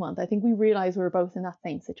conversation last month, I think we realized we were both in that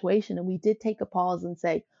same situation, and we did take a pause and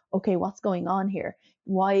say, okay, what's going on here?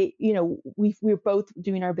 Why, you know, we're both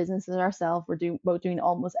doing our businesses ourselves. We're both doing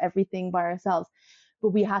almost everything by ourselves. But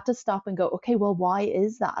we had to stop and go, okay, well, why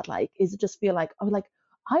is that? Like, is it just feel like, oh, like,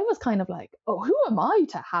 I was kind of like, oh, who am I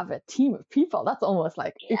to have a team of people? That's almost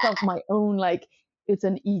like, it Yeah. felt my own, like, it's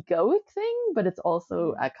an egoic thing, but it's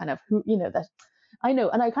also a kind of who, you know, that I know.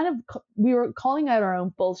 And I kind of, we were calling out our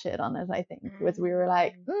own bullshit on it, I think, was we were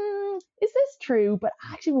like, is this true? But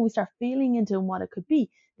actually, when we start feeling into what it could be,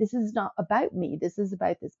 this is not about me. This is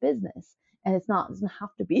about this business. And it doesn't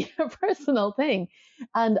have to be a personal thing.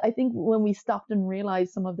 And I think when we stopped and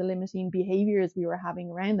realized some of the limiting behaviors we were having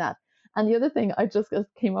around that. And the other thing I just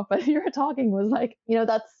came up as you were talking was like, you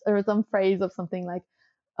know, or some phrase of something like,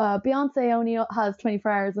 Beyonce only has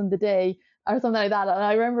 24 hours in the day or something like that. And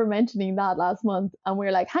I remember mentioning that last month, and we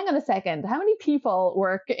were like, hang on a second, how many people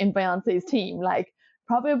work in Beyonce's team? Like,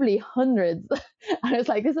 probably hundreds. And it's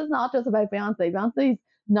like, this is not just about Beyonce. Beyonce's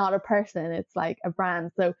not a person, it's like a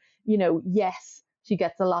brand. So, you know, yes, she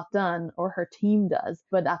gets a lot done, or her team does,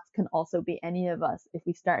 but that can also be any of us if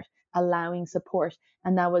we start allowing support.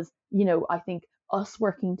 And that was, you know, I think us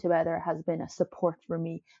working together has been a support for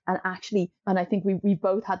me. And actually, and I think we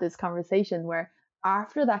both had this conversation where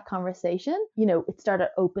after that conversation, you know, it started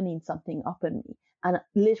opening something up in me. And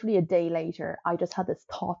literally a day later, I just had this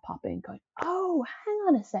thought pop in going, oh, hang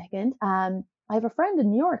on a second. I have a friend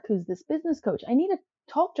in New York who's this business coach. I need to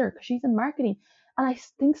talk to her because she's in marketing. And I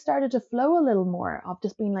think started to flow a little more of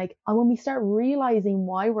just being like, and when we start realizing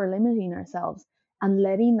why we're limiting ourselves and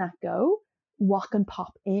letting that go, what can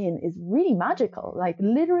pop in is really magical. Like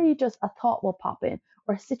literally just a thought will pop in,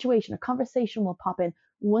 or a situation, a conversation will pop in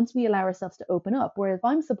once we allow ourselves to open up. Where if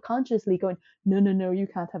I'm subconsciously going, no, you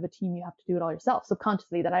can't have a team, you have to do it all yourself,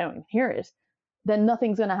 subconsciously that I don't even hear it, then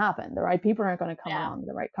nothing's going to happen. The right people aren't going to come along.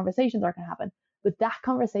 The right conversations aren't going to happen. But that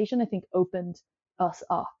conversation, I think, opened us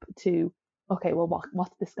up to, okay, well,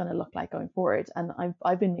 what's this going to look like going forward? And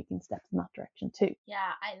I've been making steps in that direction too.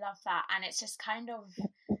 Yeah, I love that. And it's just kind of,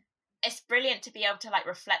 it's brilliant to be able to like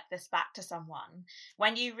reflect this back to someone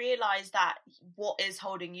when you realize that what is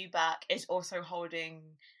holding you back is also holding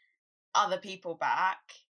other people back.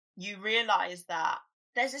 You realize that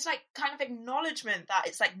there's this like kind of acknowledgement that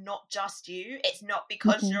it's like not just you. It's not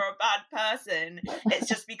because you're a bad person. It's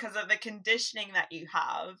just because of the conditioning that you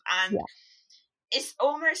have. And it's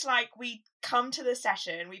almost like we come to the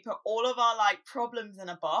session, we put all of our like problems in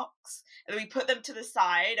a box, and we put them to the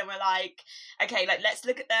side, and we're like, okay, like let's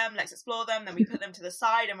look at them, let's explore them. Then we put them to the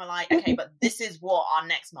side, and we're like, okay, but this is what our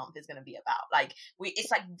next month is going to be about. Like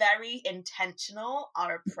it's like very intentional,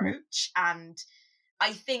 our approach. And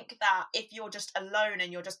I think that if you're just alone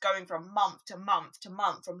and you're just going from month to month to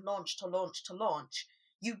month, from launch to launch to launch,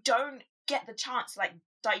 you don't get the chance to like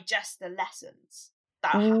digest the lessons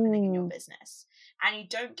that are happening in your business. And you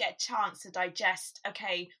don't get a chance to digest,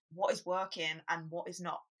 okay, what is working and what is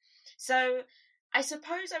not. So I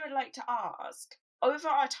suppose I would like to ask, over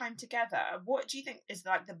our time together, what do you think is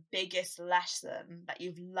like the biggest lesson that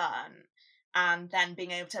you've learned and then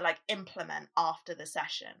being able to like implement after the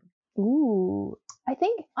session? Ooh, I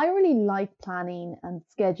think I really like planning and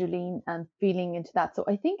scheduling and feeling into that. So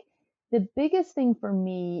I think the biggest thing for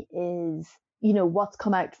me is, you know, what's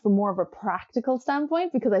come out from more of a practical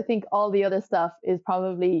standpoint, because I think all the other stuff is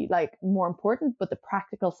probably like more important, but the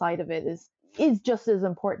practical side of it is just as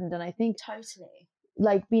important. And I think totally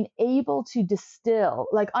like being able to distill,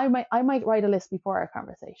 like I might write a list before our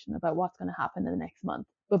conversation about what's going to happen in the next month.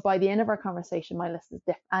 But by the end of our conversation, my list is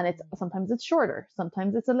different, and sometimes it's shorter,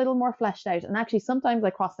 sometimes it's a little more fleshed out. And actually sometimes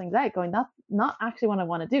I cross things out going, that's not actually what I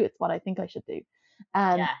want to do. It's what I think I should do.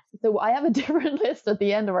 So I have a different list at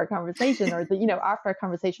the end of our conversation, or you know, after our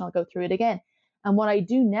conversation, I'll go through it again. And what I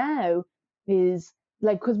do now is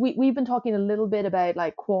like, because we've been talking a little bit about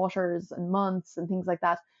like quarters and months and things like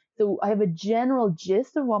that. So I have a general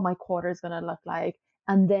gist of what my quarter is going to look like.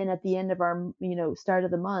 And then at the end of our, you know, start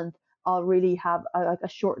of the month, I'll really have a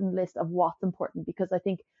shortened list of what's important, because I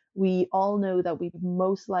think we all know that we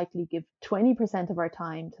most likely give 20% of our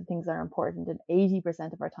time to things that are important and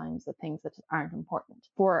 80% of our time to things that aren't important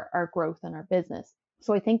for our growth and our business.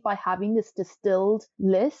 So I think by having this distilled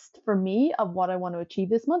list for me of what I want to achieve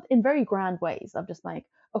this month in very grand ways, of just like,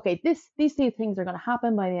 okay, these two things are going to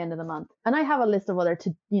happen by the end of the month. And I have a list of whether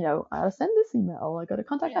to, you know, I'll send this email, I got to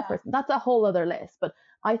contact that person. That's a whole other list. But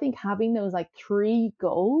I think having those like 3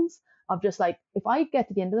 goals of just like, if I get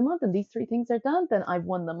to the end of the month and these 3 things are done, then I've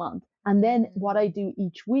won the month. And then what I do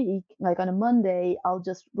each week, like on a Monday, I'll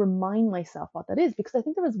just remind myself what that is. Because I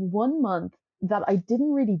think there was one month that I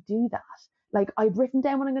didn't really do that. Like I'd written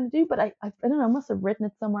down what I'm going to do, but I don't know, I must have written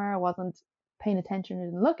it somewhere. I wasn't paying attention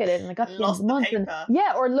and didn't look at it. And I got to the end of the month and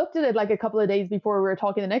or looked at it like a couple of days before we were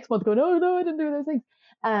talking the next month going, oh no, I didn't do those things.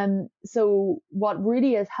 So what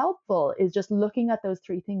really is helpful is just looking at those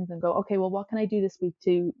 3 things and go, okay, well, what can I do this week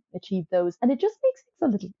to achieve those? And it just makes things a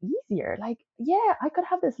little easier. Like, yeah, I could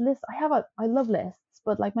have this list. I love lists,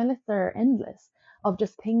 but like my lists are endless of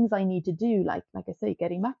just things I need to do. Like I say,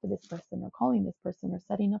 getting back to this person or calling this person or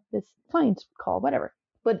setting up this client call, whatever.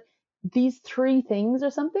 But these 3 things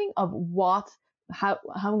or something of how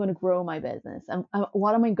I'm going to grow my business and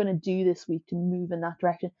what am I going to do this week to move in that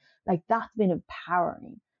direction. Like that's been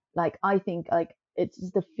empowering. Like I think like it's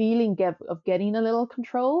the feeling of getting a little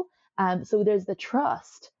control. So there's the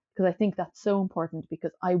trust, because I think that's so important,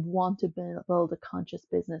 because I want to build a conscious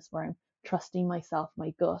business where I'm trusting myself,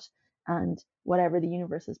 my gut, and whatever the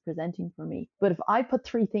universe is presenting for me. But if I put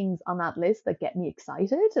 3 things on that list that get me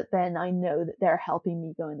excited, then I know that they're helping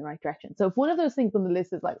me go in the right direction. So if one of those things on the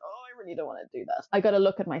list is like, oh, I really don't want to do that, I got to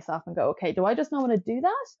look at myself and go, okay, do I just not want to do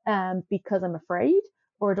that because I'm afraid?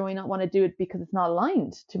 Or do I not want to do it because it's not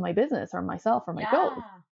aligned to my business or myself or my goals?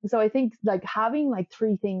 So I think like having like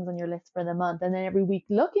 3 things on your list for the month and then every week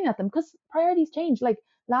looking at them, because priorities change. Like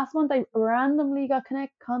last month, I randomly got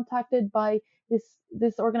contacted by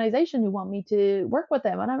this organization who want me to work with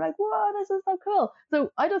them. And I'm like, whoa, this is so cool. So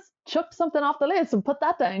I just chucked something off the list and put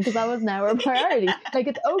that down because that was now a priority. Like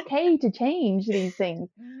it's okay to change these things,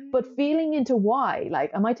 but feeling into why,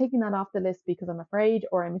 like, am I taking that off the list because I'm afraid,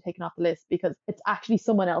 or am I taking off the list because it's actually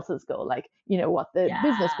someone else's goal? Like, you know, what the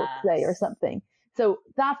business book say or something. So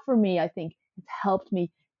that for me, I think it's helped me.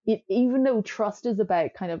 Even though trust is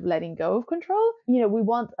about kind of letting go of control, you know, we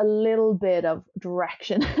want a little bit of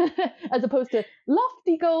direction as opposed to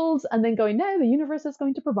lofty goals and then going, no, the universe is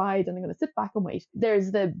going to provide and I'm going to sit back and wait.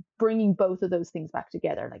 There's the bringing both of those things back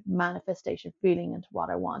together, like manifestation, feeling into what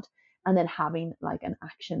I want, and then having like an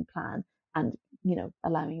action plan and, you know,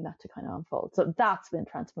 allowing that to kind of unfold. So that's been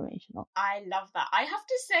transformational. I love that. I have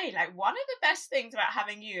to say, like, one of the best things about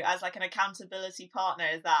having you as like an accountability partner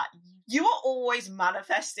is that you are always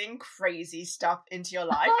manifesting crazy stuff into your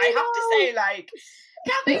life. I have to say, like,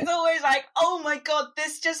 Kathy's always like, oh my God,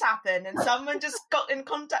 this just happened and someone just got in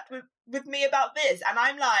contact with me about this. And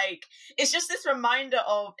I'm like, it's just this reminder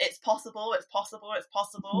of it's possible, it's possible, it's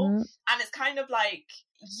possible. Mm-hmm. And it's kind of like,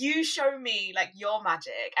 you show me like your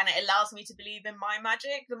magic and it allows me to believe in my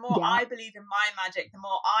magic. The more I believe in my magic, the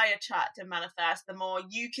more I attract and manifest, the more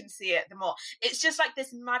you can see it, the more it's just like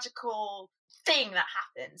this magical thing that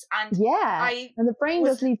happens. And and the brain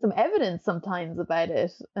does need some evidence sometimes about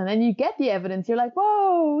it, and then you get the evidence, you're like,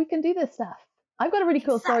 whoa, we can do this stuff. I've got a really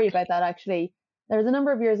cool story about that, actually. There was a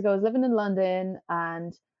number of years ago, I was living in London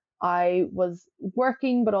and I was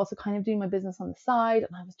working but also kind of doing my business on the side,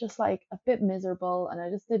 and I was just like a bit miserable, and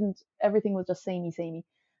I just everything was just samey.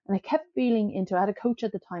 And I kept feeling into, I had a coach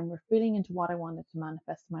at the time, we're feeling into what I wanted to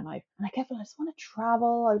manifest in my life. And I kept feeling, I just want to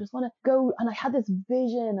travel. I just want to go. And I had this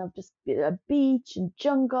vision of just a beach and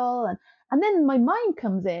jungle. And then my mind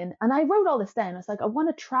comes in and I wrote all this down. I was like, I want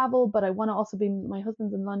to travel, but I want to also be, my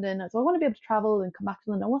husband's in London. So I want to be able to travel and come back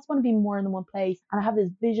to London. I just want to be more than one place. And I have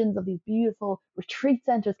these visions of these beautiful retreat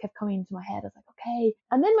centers kept coming into my head. I was like, okay.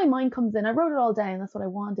 And then my mind comes in. I wrote it all down. That's what I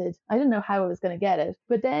wanted. I didn't know how I was going to get it.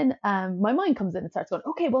 But then my mind comes in and starts going,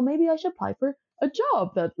 okay, well, maybe I should apply for a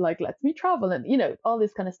job that like lets me travel and, you know, all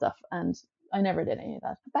this kind of stuff. And I never did any of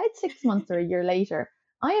that. About 6 months or a year later,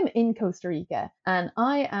 I am in Costa Rica and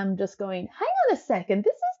I am just going, hang on a second,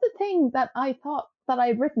 this is the thing that I thought that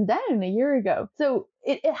I'd written down a year ago. So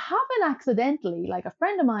it happened accidentally. Like a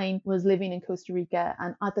friend of mine was living in Costa Rica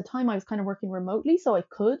and at the time I was kind of working remotely, so I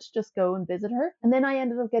could just go and visit her. And then I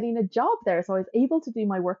ended up getting a job there. So I was able to do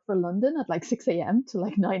my work for London at like 6 a.m. to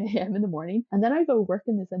like 9 a.m. in the morning. And then I go work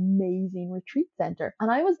in this amazing retreat center.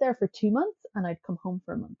 And I was there for 2 months and I'd come home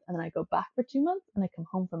for a month. And then I'd go back for 2 months and I'd come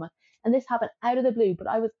home for a month. And this happened out of the blue, but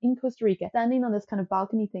I was in Costa Rica standing on this kind of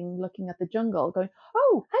balcony thing, looking at the jungle going,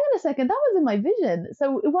 oh, hang on a second, that was in my vision.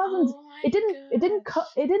 So it wasn't, it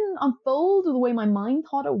didn't unfold the way my mind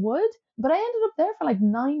thought it would, but I ended up there for like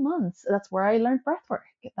 9 months. That's where I learned breathwork.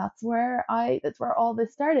 That's where all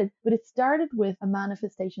this started. But it started with a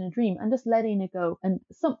manifestation, a dream, and just letting it go. And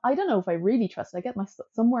I don't know if I really trusted. I get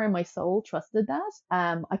somewhere in my soul trusted that.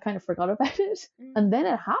 I kind of forgot about it, and then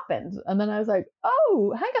it happened, and then I was like,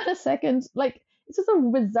 oh, hang on a second, like. It's just a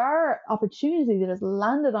bizarre opportunity that has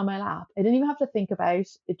landed on my lap. I didn't even have to think about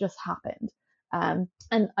it, just happened.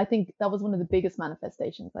 And I think that was one of the biggest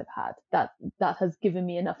manifestations I've had that has given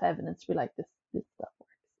me enough evidence to be like, this stuff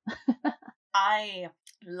works. I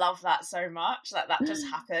love that so much that just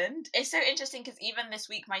happened. It's so interesting because even this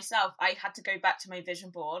week myself, I had to go back to my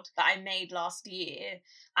vision board that I made last year.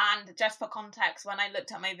 And just for context, when I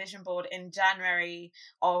looked at my vision board in January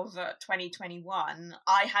of 2021,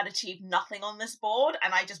 I had achieved nothing on this board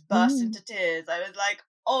and I just burst into tears. I was like,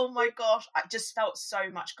 oh my gosh, I just felt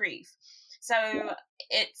so much grief. So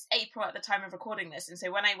it's April at the time of recording this. And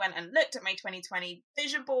so when I went and looked at my 2020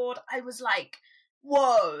 vision board, I was like,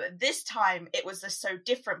 whoa, this time it was just so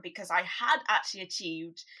different because I had actually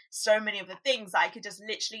achieved so many of the things that I could just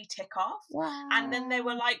literally tick off. Wow. And then there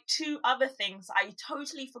were like 2 other things I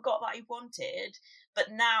totally forgot that I wanted,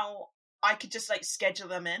 but now I could just like schedule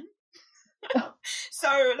them in. So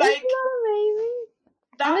like, isn't that amazing?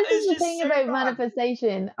 That and this is the just thing so about fun.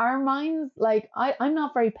 manifestation. Our minds, like I'm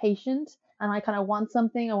not very patient, and I kind of want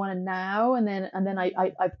something, I want it now, and then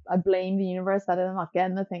I blame the universe that I'm not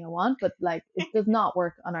getting the thing I want, but like it does not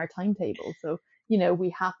work on our timetable. So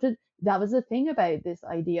we have to. That was the thing about this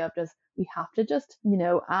idea of just we have to just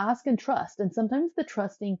ask and trust, and sometimes the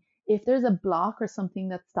trusting, if there's a block or something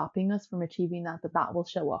that's stopping us from achieving that will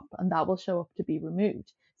show up, and that will show up to be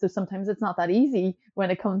removed. So sometimes it's not that easy when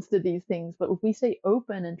it comes to these things, but if we stay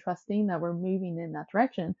open and trusting that we're moving in that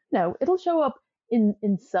direction, it'll show up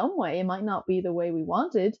in some way. It might not be the way we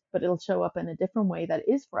wanted, but it'll show up in a different way that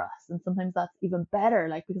is for us. And sometimes that's even better,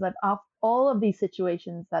 like, because all of these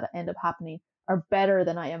situations that end up happening are better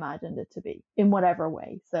than I imagined it to be in whatever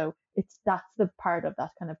way. So that's the part of that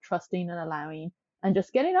kind of trusting and allowing and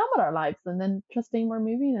just getting on with our lives and then trusting we're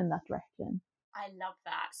moving in that direction. I love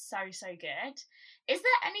that. So, so good. Is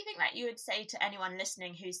there anything that you would say to anyone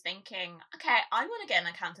listening who's thinking, okay, I want to get an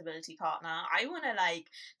accountability partner. I want to like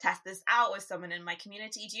test this out with someone in my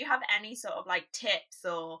community. Do you have any sort of like tips,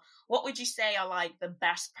 or what would you say are like the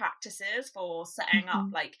best practices for setting up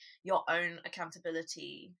like your own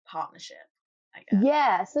accountability partnership? I guess.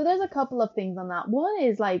 Yeah, so there's a couple of things on that. One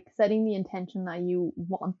is like setting the intention that you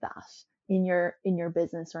want that in your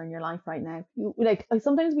business or in your life right now. Like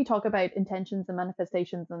sometimes we talk about intentions and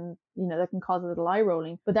manifestations, and that can cause a little eye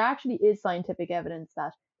rolling, but there actually is scientific evidence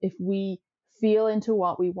that if we feel into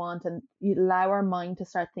what we want and allow our mind to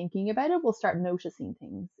start thinking about it, we'll start noticing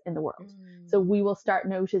things in the world. So we will start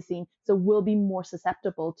noticing, so we'll be more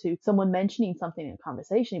susceptible to someone mentioning something in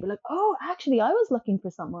conversation. You'll be like, oh, actually I was looking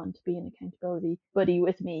for someone to be an accountability buddy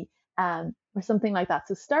with me, or something like that.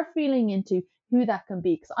 So start feeling into who that can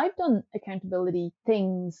be, because I've done accountability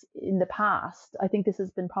things in the past. I think this has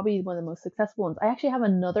been probably one of the most successful ones. I actually have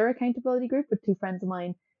another accountability group with 2 friends of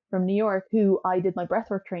mine from New York who I did my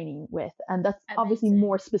breathwork training with, and that's obviously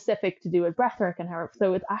more specific to do with breathwork and how,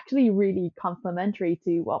 so it's actually really complementary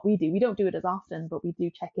to what we do. We don't do it as often, but we do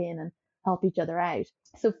check in and help each other out.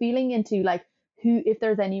 So feeling into like if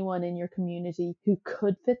there's anyone in your community who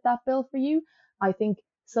could fit that bill for you, I think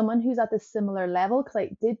someone who's at this similar level, because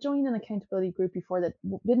I did join an accountability group before that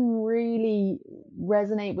didn't really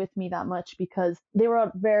resonate with me that much because they were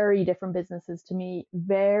very different businesses to me,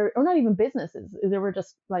 or not even businesses, they were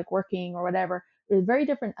just like working or whatever. It was very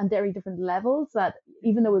different and very different levels, that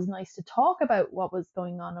even though it was nice to talk about what was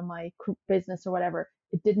going on in my business or whatever,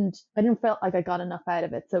 I didn't feel like I got enough out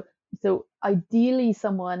of it. So ideally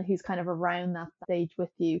someone who's kind of around that stage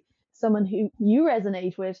with you, someone who you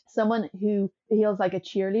resonate with, someone who feels like a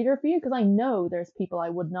cheerleader for you, because I know there's people I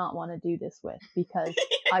would not want to do this with because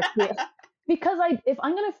I feel if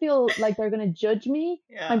I'm going to feel like they're going to judge me,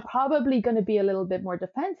 I'm probably going to be a little bit more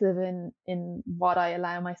defensive in what I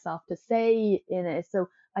allow myself to say in it. So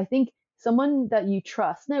I think someone that you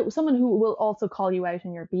trust, now someone who will also call you out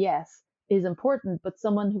in your BS is important, but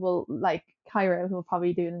someone who will, like Kyra, who will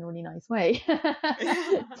probably do it in a really nice way.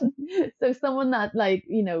 So someone that like,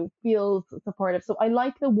 feels supportive. So I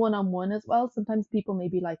like the one-on-one as well. Sometimes people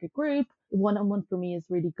maybe like a group. One-on-one for me is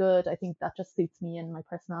really good. I think that just suits me and my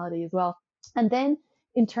personality as well. And then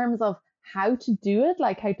in terms of how to do it,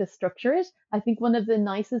 like how to structure it, I think one of the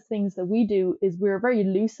nicest things that we do is we're very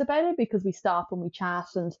loose about it, because we stop and we chat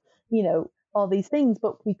and, all these things,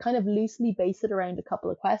 but we kind of loosely base it around a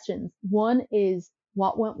couple of questions. One is,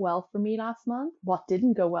 what went well for me last month? What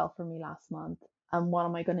didn't go well for me last month? And what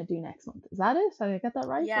am I going to do next month? Is that it? Did I get that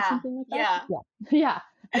right? Yeah. Or something like that? Yeah.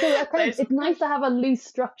 So it's nice to have a loose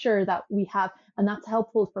structure that we have, and that's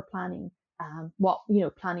helpful for planning.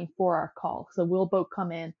 Planning for our call. So we'll both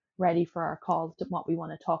come in ready for our calls to what we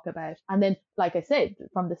want to talk about. And then, like I said,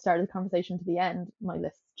 from the start of the conversation to the end, my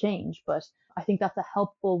lists change, but I think that's a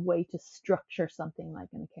helpful way to structure something like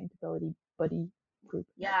an accountability buddy group.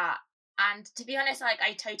 Yeah. And to be honest, like,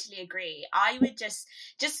 I totally agree. I would just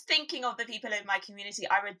thinking of the people in my community,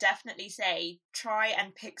 I would definitely say try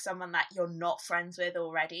and pick someone that you're not friends with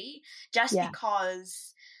already, just Yeah.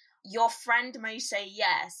 because your friend may say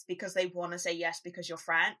yes because they want to say yes because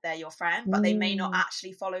they're your friend, but they may not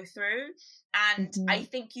actually follow through. And I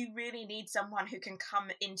think you really need someone who can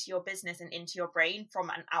come into your business and into your brain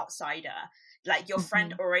from an outsider. Like, your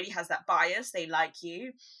friend already has that bias, they like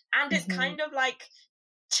you, and it's kind of like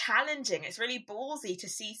challenging. It's really ballsy to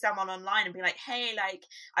see someone online and be like, hey, like,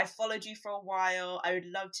 I followed you for a while, I would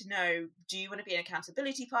love to know, do you want to be an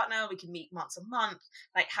accountability partner? We can meet once a month,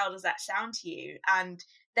 like, how does that sound to you? And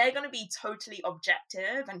they're going to be totally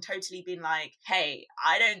objective and totally being like, hey,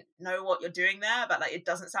 I don't know what you're doing there, but like, it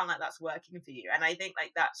doesn't sound like that's working for you. And I think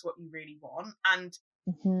like that's what you really want. And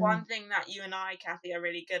one thing that you and I, Kathy, are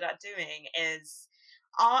really good at doing is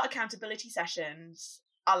our accountability sessions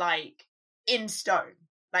are like in stone.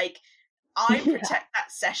 Like, I protect that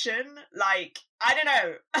session. Like, I don't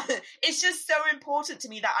know. It's just so important to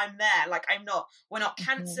me that I'm there. Like, we're not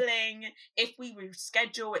cancelling. If we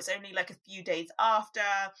reschedule, it's only like a few days after.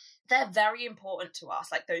 They're very important to us,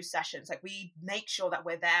 like those sessions. Like, we make sure that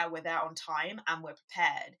we're there on time and we're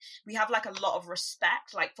prepared. We have like a lot of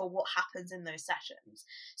respect, like, for what happens in those sessions.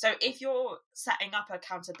 So if you're setting up an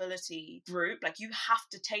accountability group, like, you have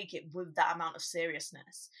to take it with that amount of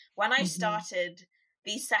seriousness. When I started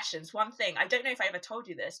these sessions, one thing, I don't know if I ever told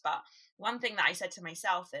you this, but one thing that I said to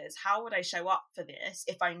myself is, how would I show up for this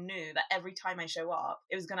if I knew that every time I show up,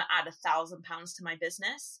 it was going to add £1,000 to my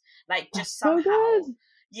business? Like, just somehow,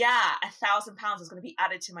 £1,000 is going to be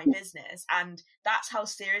added to my business. And that's how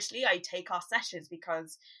seriously I take our sessions,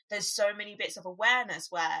 because there's so many bits of awareness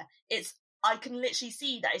where I can literally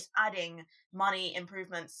see that it's adding money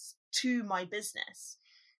improvements to my business.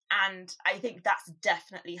 And I think that's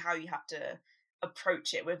definitely how you have to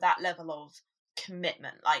approach it, with that level of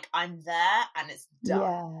commitment. Like, I'm there and it's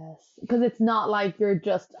done. Yes, because it's not like you're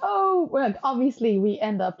just, well, obviously we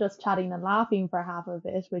end up just chatting and laughing for half of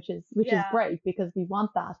it, which is great because we want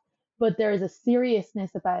that. But there is a seriousness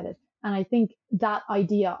about it. And I think that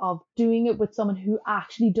idea of doing it with someone who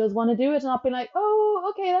actually does want to do it and not being like,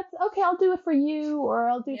 oh, okay, that's okay, I'll do it for you, or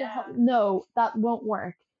I'll do it to help. No, that won't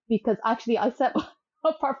work, because actually I set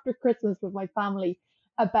up after Christmas with my family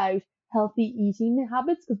about healthy eating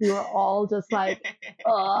habits, because we were all just like,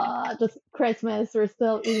 just Christmas, we're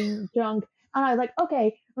still eating junk. And I was like,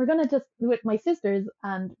 okay, we're going to just do it with my sisters,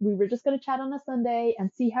 and we were just going to chat on a Sunday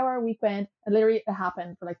and see how our week went. And literally it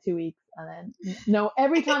happened for like 2 weeks. And then,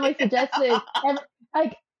 every time I suggested,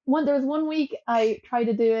 there was 1 week I tried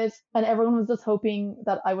to do it and everyone was just hoping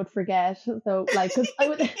that I would forget. So like, cause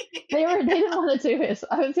they didn't want to do it.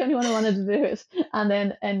 I was the only one who wanted to do it, and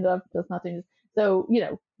then end up just not doing it. So,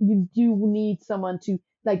 you do need someone to,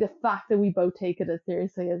 like, the fact that we both take it as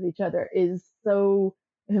seriously as each other is so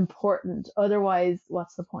important. Otherwise,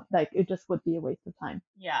 what's the point? Like, it just would be a waste of time.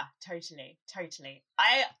 Yeah, totally.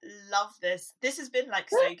 I love this. This has been like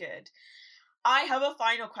so good. I have a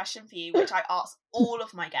final question for you, which I ask all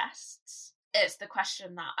of my guests. It's the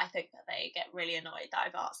question that I think that they get really annoyed that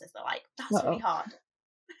I've asked this. They're like, that's really hard.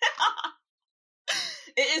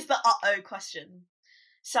 It is the question.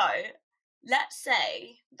 So let's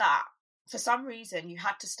say that for some reason you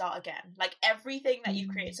had to start again. Like, everything that you've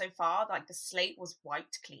created so far, like, the slate was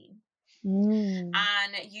wiped clean.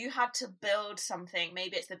 And you had to build something.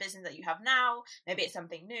 Maybe it's the business that you have now, maybe it's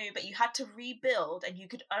something new, but you had to rebuild, and you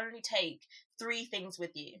could only take 3 things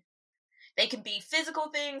with you. They can be physical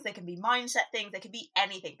things, they can be mindset things, they can be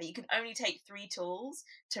anything, but you can only take 3 tools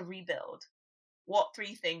to rebuild. What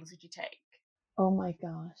 3 things would you take? Oh my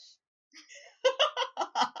gosh.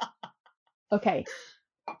 Okay.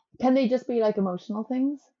 Can they just be like emotional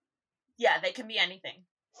things? Yeah, they can be anything.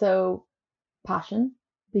 So, passion,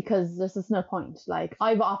 because there's just no point. Like,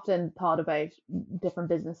 I've often thought about different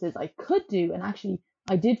businesses I could do, and actually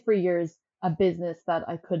I did for years a business that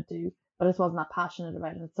I could do, but I just wasn't that passionate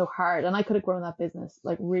about it. It's so hard, and I could have grown that business.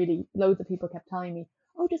 Like, really, loads of people kept telling me,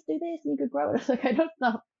 oh, just do this and you could grow it. I was like, I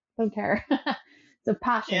don't care. So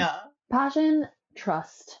passion,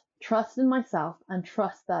 trust in myself, and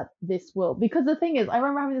trust that this will, because the thing is, I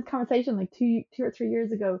remember having this conversation like two or 3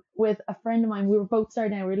 years ago with a friend of mine. We were both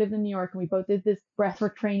starting out, we lived in New York, and we both did this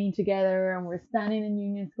breathwork training together, and we're standing in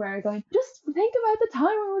Union Square going, just think about the time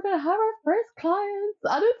when we're going to have our first clients.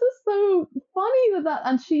 And it's just so funny that,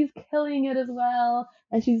 and she's killing it as well,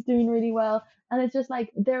 and she's doing really well. And it's just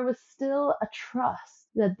like, there was still a trust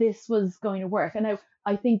that this was going to work. And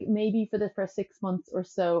I think maybe for the first 6 months or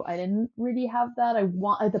so, I didn't really have that. I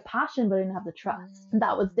had the passion, but I didn't have the trust. And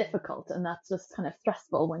that was difficult. And that's just kind of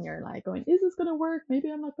stressful when you're like going, is this going to work? Maybe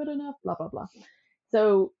I'm not good enough, blah, blah, blah.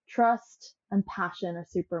 So trust and passion are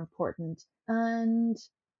super important. And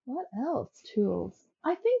what else? Tools.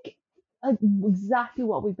 I think exactly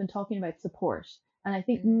what we've been talking about, support. And I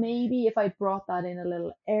think maybe if I brought that in a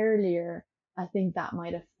little earlier, I think that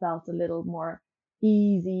might have felt a little more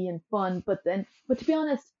easy and fun. But to be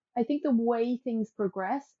honest, I think the way things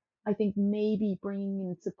progress, I think maybe bringing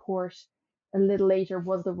in support a little later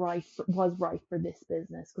was right for this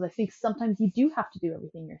business. Because I think sometimes you do have to do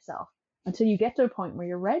everything yourself until you get to a point where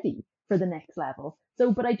you're ready for the next level.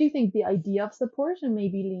 So, but I do think the idea of support and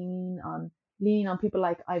maybe leaning on people,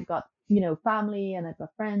 like I've got, family, and I've got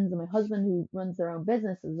friends and my husband who runs their own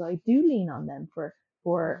businesses. I do lean on them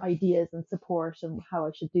for ideas and support and how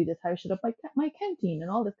I should do this, how I should up my accounting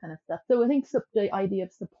and all this kind of stuff. So I think the idea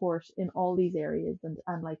of support in all these areas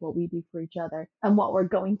and like what we do for each other and what we're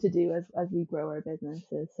going to do as we grow our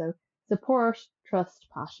businesses. So support, trust,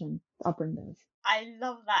 passion, I'll bring those. I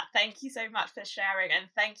love that. Thank you so much for sharing, and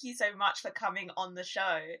thank you so much for coming on the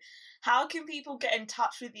show. How can people get in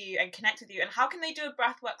touch with you and connect with you, and how can they do a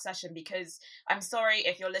breathwork session? Because I'm sorry,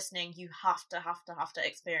 if you're listening, you have to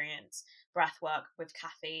experience breathwork with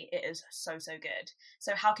Cathy. It is so good.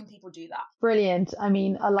 So how can people do that? Brilliant. I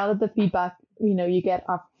mean, a lot of the feedback you get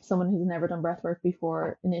off someone who's never done breathwork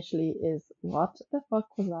before initially is, what the fuck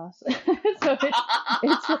was that? So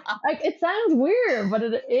it's like, it sounds weird, but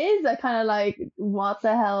it is a kind of like, what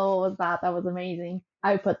the hell was that? That was amazing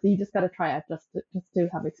output. So you just got to try it just to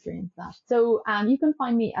have experienced that. So you can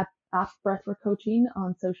find me at Breathwork Coaching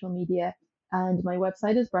on social media. And my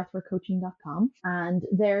website is breathworkcoaching.com. And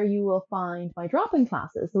there you will find my drop-in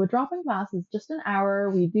classes. So a drop-in class is just an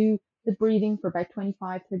hour. We do the breathing for about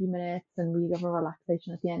 25, 30 minutes, and we have a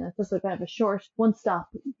relaxation at the end. It's just a kind of a short, one stop,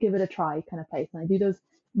 give it a try kind of place. And I do those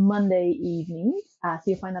Monday evenings. So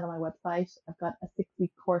you'll find that on my website. I've got a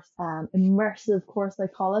 6-week course, immersive course, I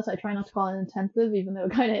call it. I try not to call it intensive, even though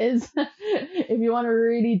it kind of is. If you want to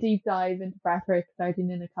really deep dive into breathwork, starting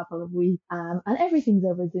in a couple of weeks, and everything's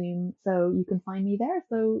over Zoom, so you can find me there.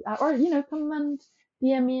 So, or come and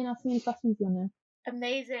DM me and ask me any questions you want to know.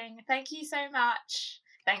 Amazing. Thank you so much.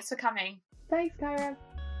 Thanks for coming. Thanks, Kyra.